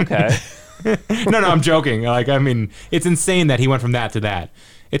 obviously. Okay. No, I'm joking. Like, I mean, it's insane that he went from that to that.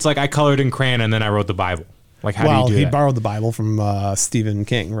 It's like I colored in crayon and then I wrote the Bible. Like, how do you do he that? borrowed the Bible from Stephen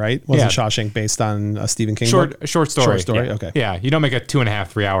King, right? Wasn't Shawshank based on a Stephen King book? Short story. Short story, yeah. Okay. Yeah, you don't make a 2.5,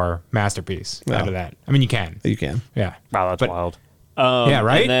 3 hour masterpiece out of that. I mean, you can. You can. Yeah. Wow, that's wild. Yeah,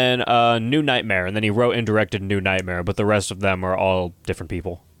 right? And then New Nightmare, and then he wrote and directed New Nightmare, but the rest of them are all different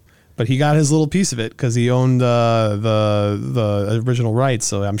people. But he got his little piece of it because he owned the original rights,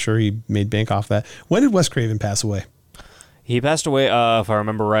 so I'm sure he made bank off that. When did Wes Craven pass away? He passed away, if I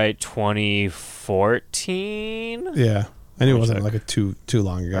remember right, 2014? Yeah. I knew it wasn't like too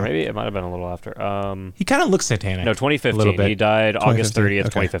long ago. Or maybe it might have been a little after. He kind of looks satanic. No, 2015. A little bit. He died August 30th,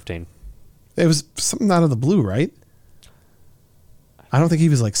 2015. It was something out of the blue, right? I don't think he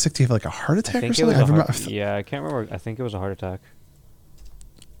was like sick. Did he have like a heart attack or something? Yeah, I can't remember. I think it was a heart attack.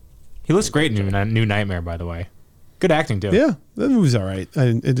 He looks great in New Nightmare, by the way. Good acting, too. Yeah, that movie's all right.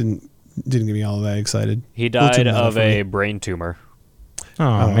 It didn't get me all that excited. He died of a brain tumor.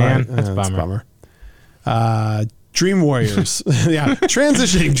 Oh man, right. that's a bummer. Dream Warriors. Yeah,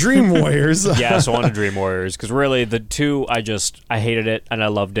 transitioning Dream Warriors. Yeah, so on to Dream Warriors. Because really, the two, I hated it and I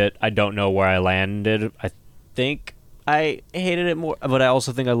loved it. I don't know where I landed. I think I hated it more, but I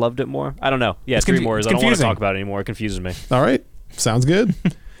also think I loved it more. I don't know. Yeah, It's Dream Warriors. I don't want to confusing. talk about it anymore. It confuses me. All right. Sounds good.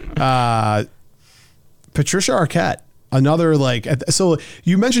 Patricia Arquette. Another so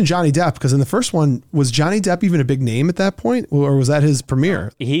you mentioned Johnny Depp because in the first one, was Johnny Depp even a big name at that point, or was that his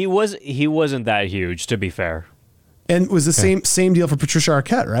premiere? He wasn't that huge, to be fair. And it was the same deal for Patricia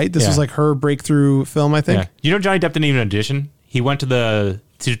Arquette, right? This was like her breakthrough film, I think. Yeah. You know, Johnny Depp didn't even audition. He went to the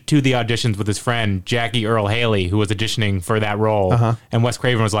auditions with his friend Jackie Earl Haley, who was auditioning for that role, and Wes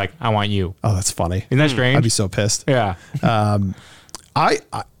Craven was like, "I want you." Oh, that's funny. Isn't that strange? I'd be so pissed. Yeah.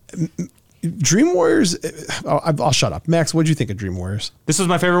 Dream Warriors. I'll shut up. Max, what did you think of Dream Warriors? This was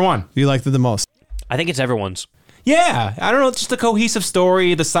my favorite one. You liked it the most? I think it's everyone's. Yeah, I don't know, it's just a cohesive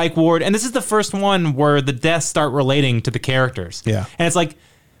story, the psych ward, and this is the first one where the deaths start relating to the characters. Yeah. And it's like,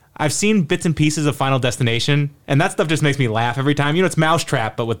 I've seen bits and pieces of Final Destination, and that stuff just makes me laugh every time. You know, it's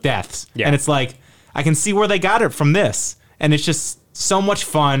Mousetrap, but with deaths. Yeah. And it's like, I can see where they got it from this, and it's just so much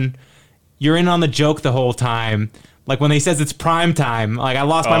fun. You're in on the joke the whole time. Like when he says it's prime time, like I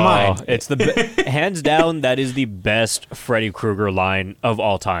lost my mind. It's hands down, that is the best Freddy Krueger line of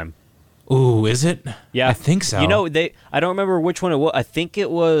all time. Ooh, is it? Yeah, I think so. You know, I don't remember which one it was. I think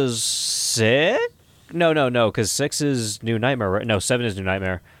it was 6. No, because 6 is New Nightmare. Right? No, 7 is New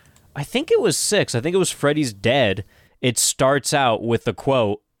Nightmare. I think it was 6. I think it was Freddy's Dead. It starts out with the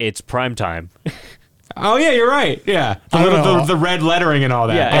quote, "It's prime time." Oh yeah, you're right. Yeah, the red lettering and all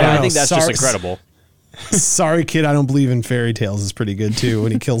that. Yeah, and I think that's just incredible. Sorry, kid, I don't believe in fairy tales is pretty good too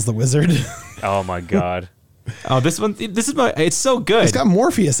when he kills the wizard. Oh my god. Oh, this it's so good. It's got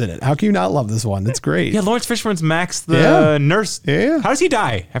Morpheus in it. How can you not love this one? It's great. Yeah, Lawrence Fishburne's Max the nurse. Yeah. How does he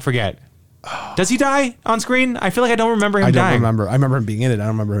die? I forget. Does he die on screen? I feel like I don't remember him I don't dying. remember. I remember him being in it. I don't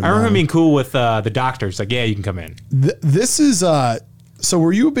remember him. I remember him dying. being cool with the doctors. Like, yeah, you can come in. This is so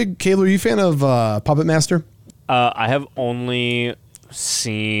were you a big Kayla, were you a fan of Puppet Master? I have only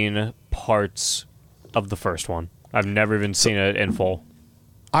seen parts of the first one. I've never even seen it in full.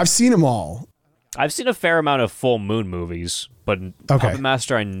 I've seen them all. I've seen a fair amount of Full Moon movies, but Puppet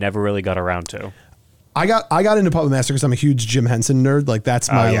Master I never really got around to. I got into Puppet Master because I'm a huge Jim Henson nerd. Like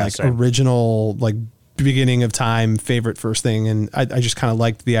that's my same. original beginning of time favorite first thing, and I just kind of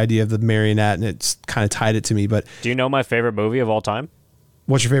liked the idea of the marionette, and it's kind of tied it to me. But do you know my favorite movie of all time?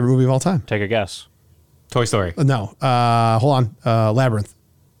 What's your favorite movie of all time? Take a guess. Toy Story. No. Hold on. Labyrinth.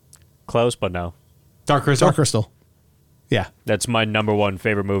 Close, but no. Dark Crystal. Dark Crystal. Yeah. That's my number one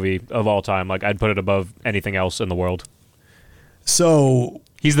favorite movie of all time. Like, I'd put it above anything else in the world. So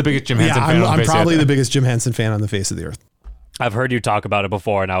he's the biggest Jim Henson fan. I'm probably the biggest Jim Henson fan on the face of the earth. I've heard you talk about it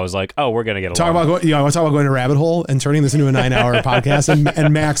before, and I was like, "Oh, we're gonna get along." I want to talk about going to rabbit hole and turning this into a 9-hour podcast,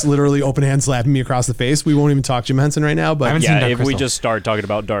 and Max literally open hand slapping me across the face. We won't even talk Jim Henson right now, but yeah, if we just start talking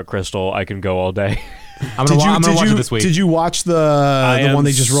about Dark Crystal, I can go all day. I'm gonna watch it this week. Did you watch the one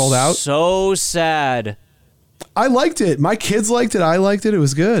they just rolled out? So sad. I liked it. My kids liked it. I liked it. It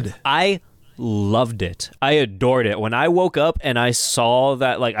was good. I loved it. I adored it. When I woke up and I saw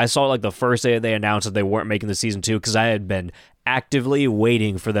that, I saw it the first day they announced that they weren't making the season 2, because I had been actively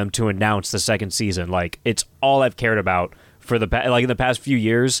waiting for them to announce the second season. Like, it's all I've cared about for in the past few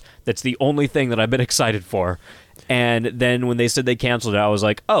years. That's the only thing that I've been excited for. And then when they said they canceled it, I was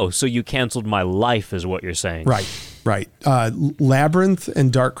like, oh, so you canceled my life is what you're saying. Right. Labyrinth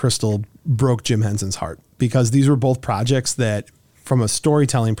and Dark Crystal broke Jim Henson's heart, because these were both projects that, from a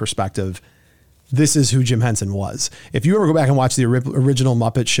storytelling perspective, this is who Jim Henson was. If you ever go back and watch the original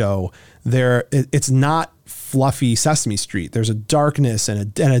Muppet Show, it's not fluffy Sesame Street. There's a darkness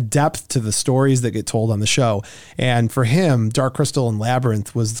and a depth to the stories that get told on the show. And for him, Dark Crystal and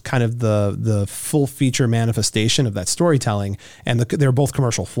Labyrinth was kind of the full feature manifestation of that storytelling. And they were both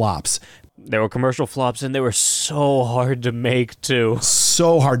commercial flops. They were commercial flops, and they were so hard to make too.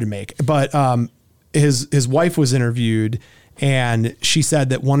 So hard to make. But his wife was interviewed, and she said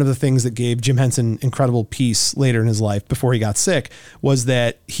that one of the things that gave Jim Henson incredible peace later in his life, before he got sick, was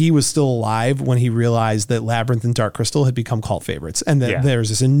that he was still alive when he realized that Labyrinth and Dark Crystal had become cult favorites, and that there's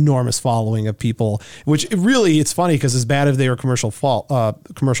this enormous following of people, which it's funny, because as bad as they were commercial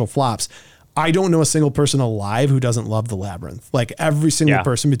flops, I don't know a single person alive who doesn't love the Labyrinth. Like, every single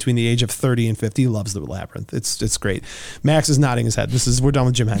person between the age of 30 and 50 loves the Labyrinth. It's great. Max is nodding his head. we're done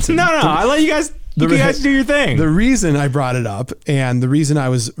with Jim Henson. No, I let you guys. You guys do your thing. The reason I brought it up, and the reason I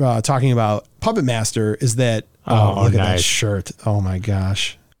was talking about Puppet Master, is that look at that shirt. Oh my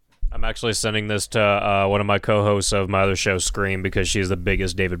gosh. I'm actually sending this to one of my co-hosts of my other show, Scream, because she's the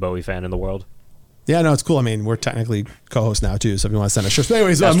biggest David Bowie fan in the world. Yeah, no, it's cool. I mean, we're technically co-hosts now too, so if you want to send us shirts. But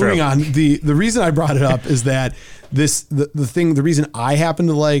anyways, true. moving on. The reason I brought it up is that the reason I happen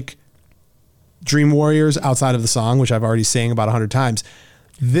to like Dream Warriors outside of the song, which I've already sang about 100 times.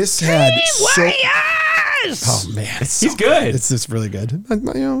 This had oh man, he's good. It's really good.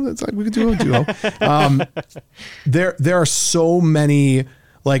 It's like we could do a duo. There are so many.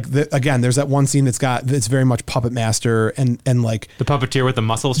 Like again, there's that one scene that's very much Puppet Master and like the puppeteer with the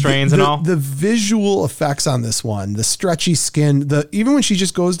muscle strains and all. The visual effects on this one, the stretchy skin, even when she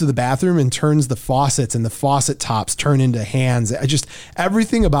just goes to the bathroom and turns the faucets and the faucet tops turn into hands.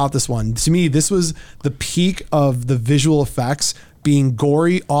 Everything about this one, to me, this was the peak of the visual effects being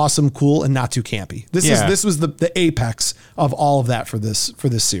gory, awesome, cool, and not too campy. This was the apex of all of that for this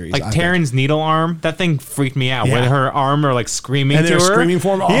series. Like Taryn's needle arm, that thing freaked me out. When her arm are like screaming and to her. Screaming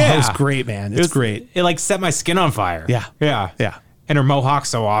for him. Oh, it was great, man. It's great. It like set my skin on fire. Yeah. And her mohawk's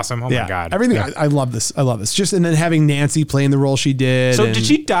so awesome. Oh my God. Everything. Yeah. I love this. Just, and then having Nancy playing the role she did. So did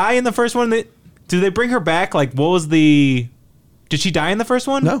she die in the first one? Did they bring her back? Like did she die in the first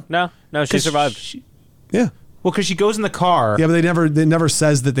one? No, she survived. Yeah. Well, because she goes in the car. Yeah, but they never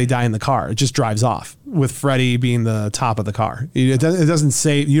says that they die in the car. It just drives off with Freddy being the top of the car. It doesn't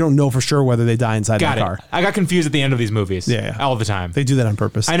say, you don't know for sure whether they die inside the car. I got confused at the end of these movies. Yeah. All the time. They do that on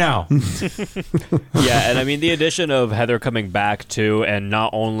purpose. I know. Yeah, and I mean, the addition of Heather coming back too, and not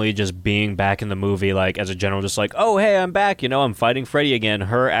only just being back in the movie, like as a general, just like, oh, hey, I'm back, I'm fighting Freddy again.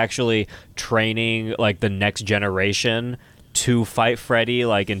 Her actually training like the next generation to fight Freddy,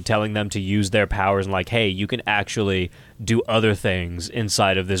 like, and telling them to use their powers and like, hey, you can actually do other things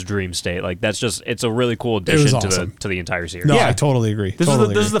inside of this dream state. Like, it's a really cool addition to the entire series. No, I totally agree. This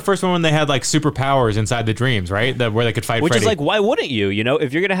is the first one when they had like superpowers inside the dreams, right? Where they could fight Which Freddy. is like, why wouldn't you?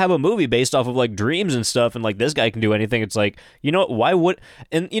 If you're gonna have a movie based off of like dreams and stuff, and like this guy can do anything, it's like, why would?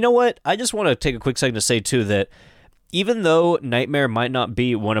 And you know what? I just want to take a quick second to say too that even though Nightmare might not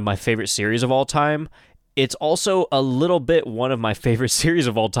be one of my favorite series of all time, it's also a little bit one of my favorite series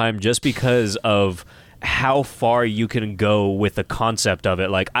of all time just because of how far you can go with the concept of it.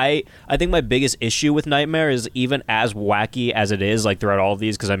 Like, I think my biggest issue with Nightmare is even as wacky as it is, like throughout all of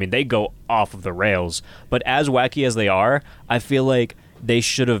these, because I mean, they go off of the rails, but as wacky as they are, I feel like they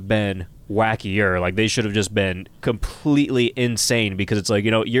should have been wackier. Like, they should have just been completely insane, because it's like,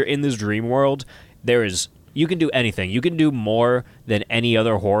 you're in this dream world. You can do anything. You can do more than any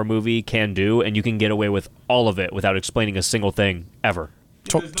other horror movie can do, and you can get away with all of it without explaining a single thing ever.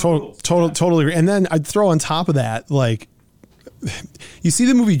 Totally agree. And then I'd throw on top of that, like, you see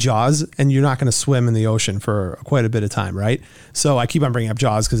the movie Jaws, and you're not going to swim in the ocean for quite a bit of time, right? So I keep on bringing up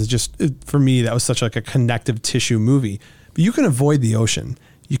Jaws because for me, that was such like a connective tissue movie. But you can avoid the ocean.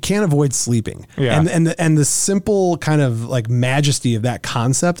 You can't avoid sleeping. Yeah. And the simple kind of like majesty of that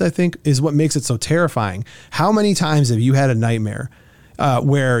concept, I think, is what makes it so terrifying. How many times have you had a nightmare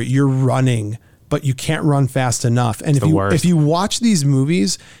where you're running, but you can't run fast enough? And if you watch these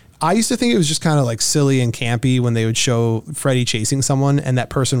movies, I used to think it was just kind of like silly and campy when they would show Freddy chasing someone and that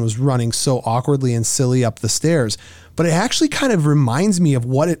person was running so awkwardly and silly up the stairs. But it actually kind of reminds me of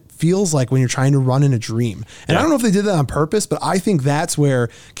what it feels like when you're trying to run in a dream. And I don't know if they did that on purpose, but I think that's where,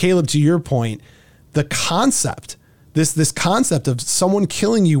 Caleb, to your point, the concept, this concept of someone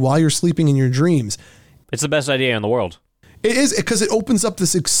killing you while you're sleeping in your dreams. It's the best idea in the world. It is, because it opens up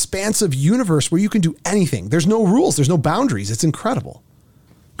this expansive universe where you can do anything. There's no rules. There's no boundaries. It's incredible.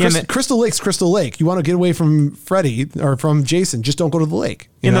 Crystal Lake's Crystal Lake. You want to get away from Freddy or from Jason, just don't go to the lake.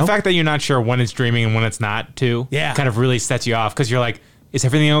 And the fact that you're not sure when it's dreaming and when it's not, too, kind of really sets you off, because you're like, is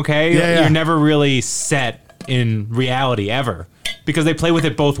everything okay? Yeah. You're never really set in reality ever, because they play with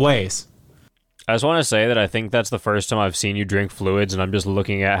it both ways. I just want to say that I think that's the first time I've seen you drink fluids, and I'm just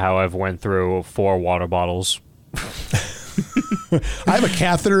looking at how I've went through 4 water bottles. I have a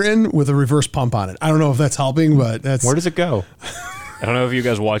catheter in with a reverse pump on it. I don't know if that's helping, but that's... Where does it go? I don't know if you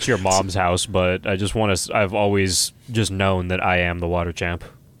guys watch Your Mom's House, but I've always just known that I am the water champ.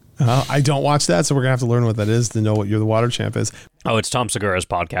 I don't watch that, so we're going to have to learn what that is to know what You're the Water Champ is. Oh, it's Tom Segura's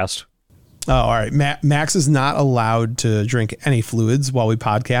podcast. Oh, all right. Max is not allowed to drink any fluids while we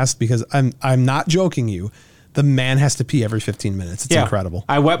podcast, because I'm not joking you. The man has to pee every 15 minutes. It's incredible.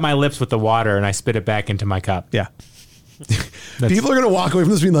 I wet my lips with the water and I spit it back into my cup. Yeah. People are going to walk away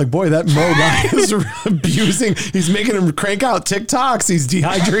from this being like, boy, that Mo guy is abusing. He's making him crank out TikToks. He's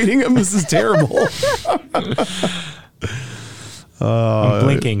dehydrating him. This is terrible. I'm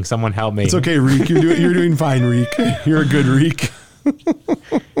blinking. Someone help me. It's okay, Reek. You're doing fine, Reek. You're a good Reek.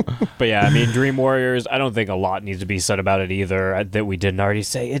 But yeah, I mean, Dream Warriors, I don't think a lot needs to be said about it either that we didn't already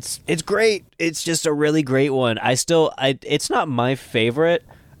say. It's great. It's just a really great one. It's not my favorite.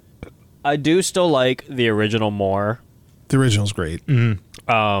 I do still like the original more. The original's great.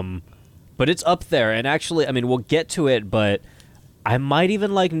 Mm-hmm. But it's up there. And actually, I mean, we'll get to it, but I might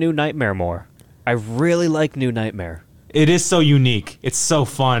even like New Nightmare more. I really like New Nightmare. It is so unique. It's so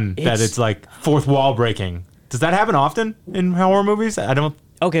fun that it's like fourth wall breaking. Does that happen often in horror movies? I don't.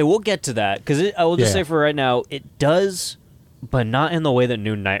 Okay, we'll get to that because I will just say for right now, it does, but not in the way that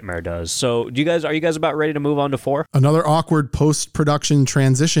New Nightmare does. So, are you guys about ready to move on to 4? Another awkward post-production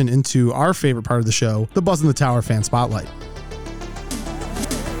transition into our favorite part of the show, the Buzz in the Tower fan spotlight.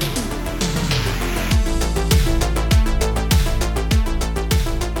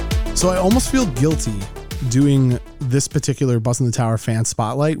 So I almost feel guilty doing this particular Buzz in the Tower fan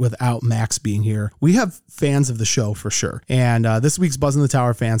spotlight without Max being here. We have fans of the show for sure. And this week's Buzz in the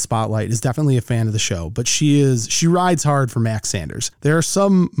Tower fan spotlight is definitely a fan of the show, but she rides hard for Max Sanders. There are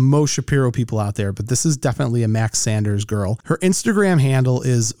some Mo Shapiro people out there, but this is definitely a Max Sanders girl. Her Instagram handle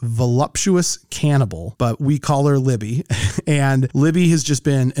is Voluptuous Cannibal, but we call her Libby. And Libby has just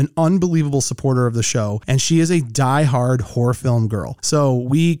been an unbelievable supporter of the show, and she is a diehard horror film girl. So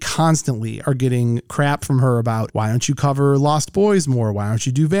we constantly are getting crap from her about, why don't you cover Lost Boys more? Why don't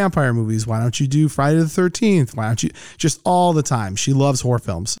you do vampire movies? Why don't you do Friday the 13th? Why don't you, just all the time. She loves horror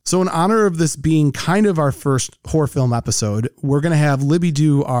films. So in honor of this being kind of our first horror film episode, we're going to have Libby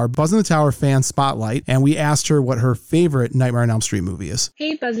do our Buzz in the Tower fan spotlight, and we asked her what her favorite Nightmare on Elm Street movie is.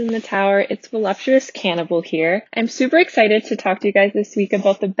 Hey Buzz in the Tower, it's Voluptuous Cannibal here. I'm super excited to talk to you guys this week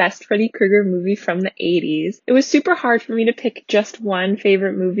about the best Freddy Krueger movie from the 80s. It was super hard for me to pick just one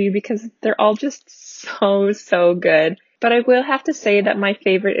favorite movie because they're all just so good. But I will have to say that my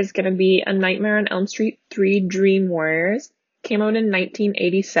favorite is going to be A Nightmare on Elm Street 3 Dream Warriors. Came out in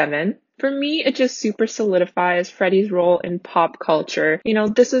 1987. For me, it just super solidifies Freddy's role in pop culture. You know,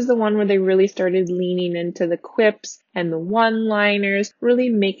 this is the one where they really started leaning into the quips and the one-liners, really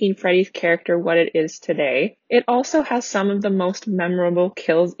making Freddy's character what it is today. It also has some of the most memorable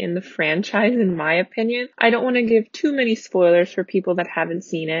kills in the franchise, in my opinion. I don't want to give too many spoilers for people that haven't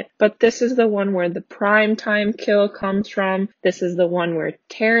seen it, but this is the one where the primetime kill comes from. This is the one where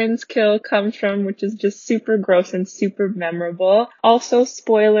Taryn's kill comes from, which is just super gross and super memorable. Also,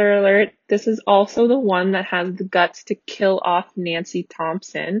 spoiler alert, this is also the one that has the guts to kill off Nancy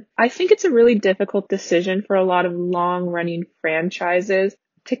Thompson. I think it's a really difficult decision for a lot of long-running franchises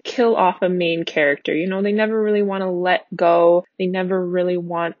to kill off a main character. You know, they never really want to let go. They never really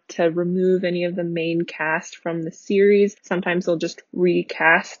want to remove any of the main cast from the series. Sometimes they'll just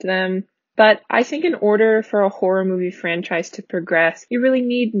recast them. But I think in order for a horror movie franchise to progress, you really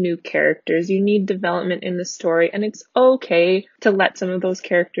need new characters. You need development in the story, and it's okay to let some of those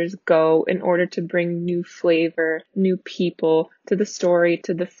characters go in order to bring new flavor, new people to the story,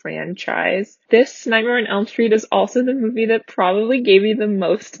 to the franchise. This Nightmare on Elm Street is also the movie that probably gave me the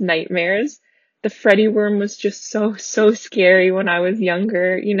most nightmares. The Freddy worm was just so scary when I was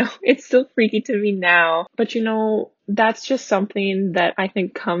younger. You know, it's still freaky to me now. But you know, that's just something that I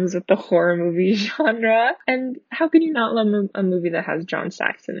think comes with the horror movie genre. And how can you not love a movie that has John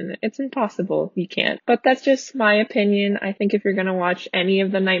Saxon in it? It's impossible. You can't. But that's just my opinion. I think if you're going to watch any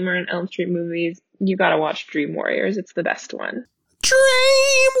of the Nightmare on Elm Street movies, you got to watch Dream Warriors. It's the best one.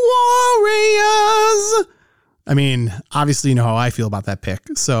 Dream Warriors! I mean, obviously you know how I feel about that pick.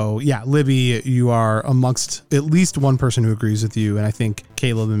 So yeah, Libby, you are amongst at least one person who agrees with you. And I think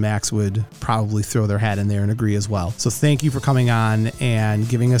Caleb and Max would probably throw their hat in there and agree as well. So thank you for coming on and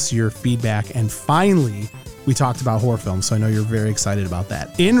giving us your feedback. And finally, we talked about horror films, so I know you're very excited about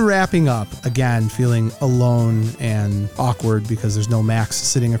that. In wrapping up, again, feeling alone and awkward because there's no Max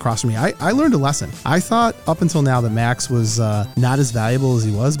sitting across from me, I learned a lesson. I thought up until now that Max was not as valuable as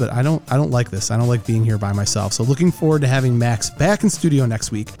he was, but I don't like this. I don't like being here by myself. So looking forward to having Max back in studio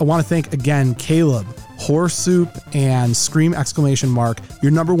next week. I want to thank again Caleb, Horror Soup, and Scream !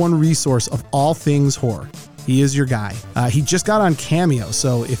 Your number one resource of all things horror. He is your guy. He just got on Cameo,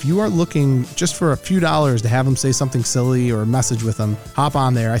 so if you are looking just for a few dollars to have him say something silly or a message with him, hop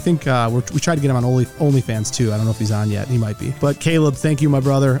on there. I think we tried to get him on OnlyFans too. I don't know if he's on yet. He might be. But Caleb, thank you, my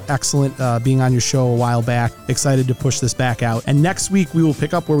brother. Excellent being on your show a while back. Excited to push this back out. And next week, we will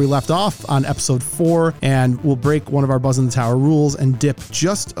pick up where we left off on episode 4, and we'll break one of our Buzz in the Tower rules and dip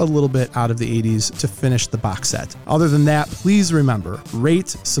just a little bit out of the 80s to finish the box set. Other than that, please remember, rate,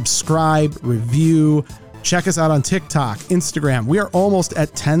 subscribe, review. Check us out on TikTok, Instagram. We are almost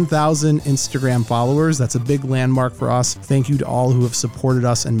at 10,000 Instagram followers. That's a big landmark for us. Thank you to all who have supported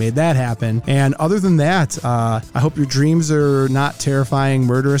us and made that happen. And other than that, I hope your dreams are not terrifying,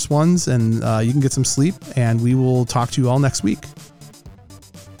 murderous ones, and you can get some sleep. And we will talk to you all next week.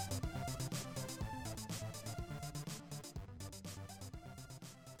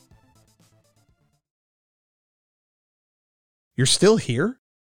 You're still here?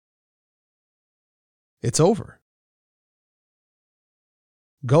 It's over.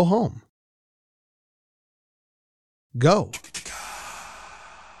 Go home. go.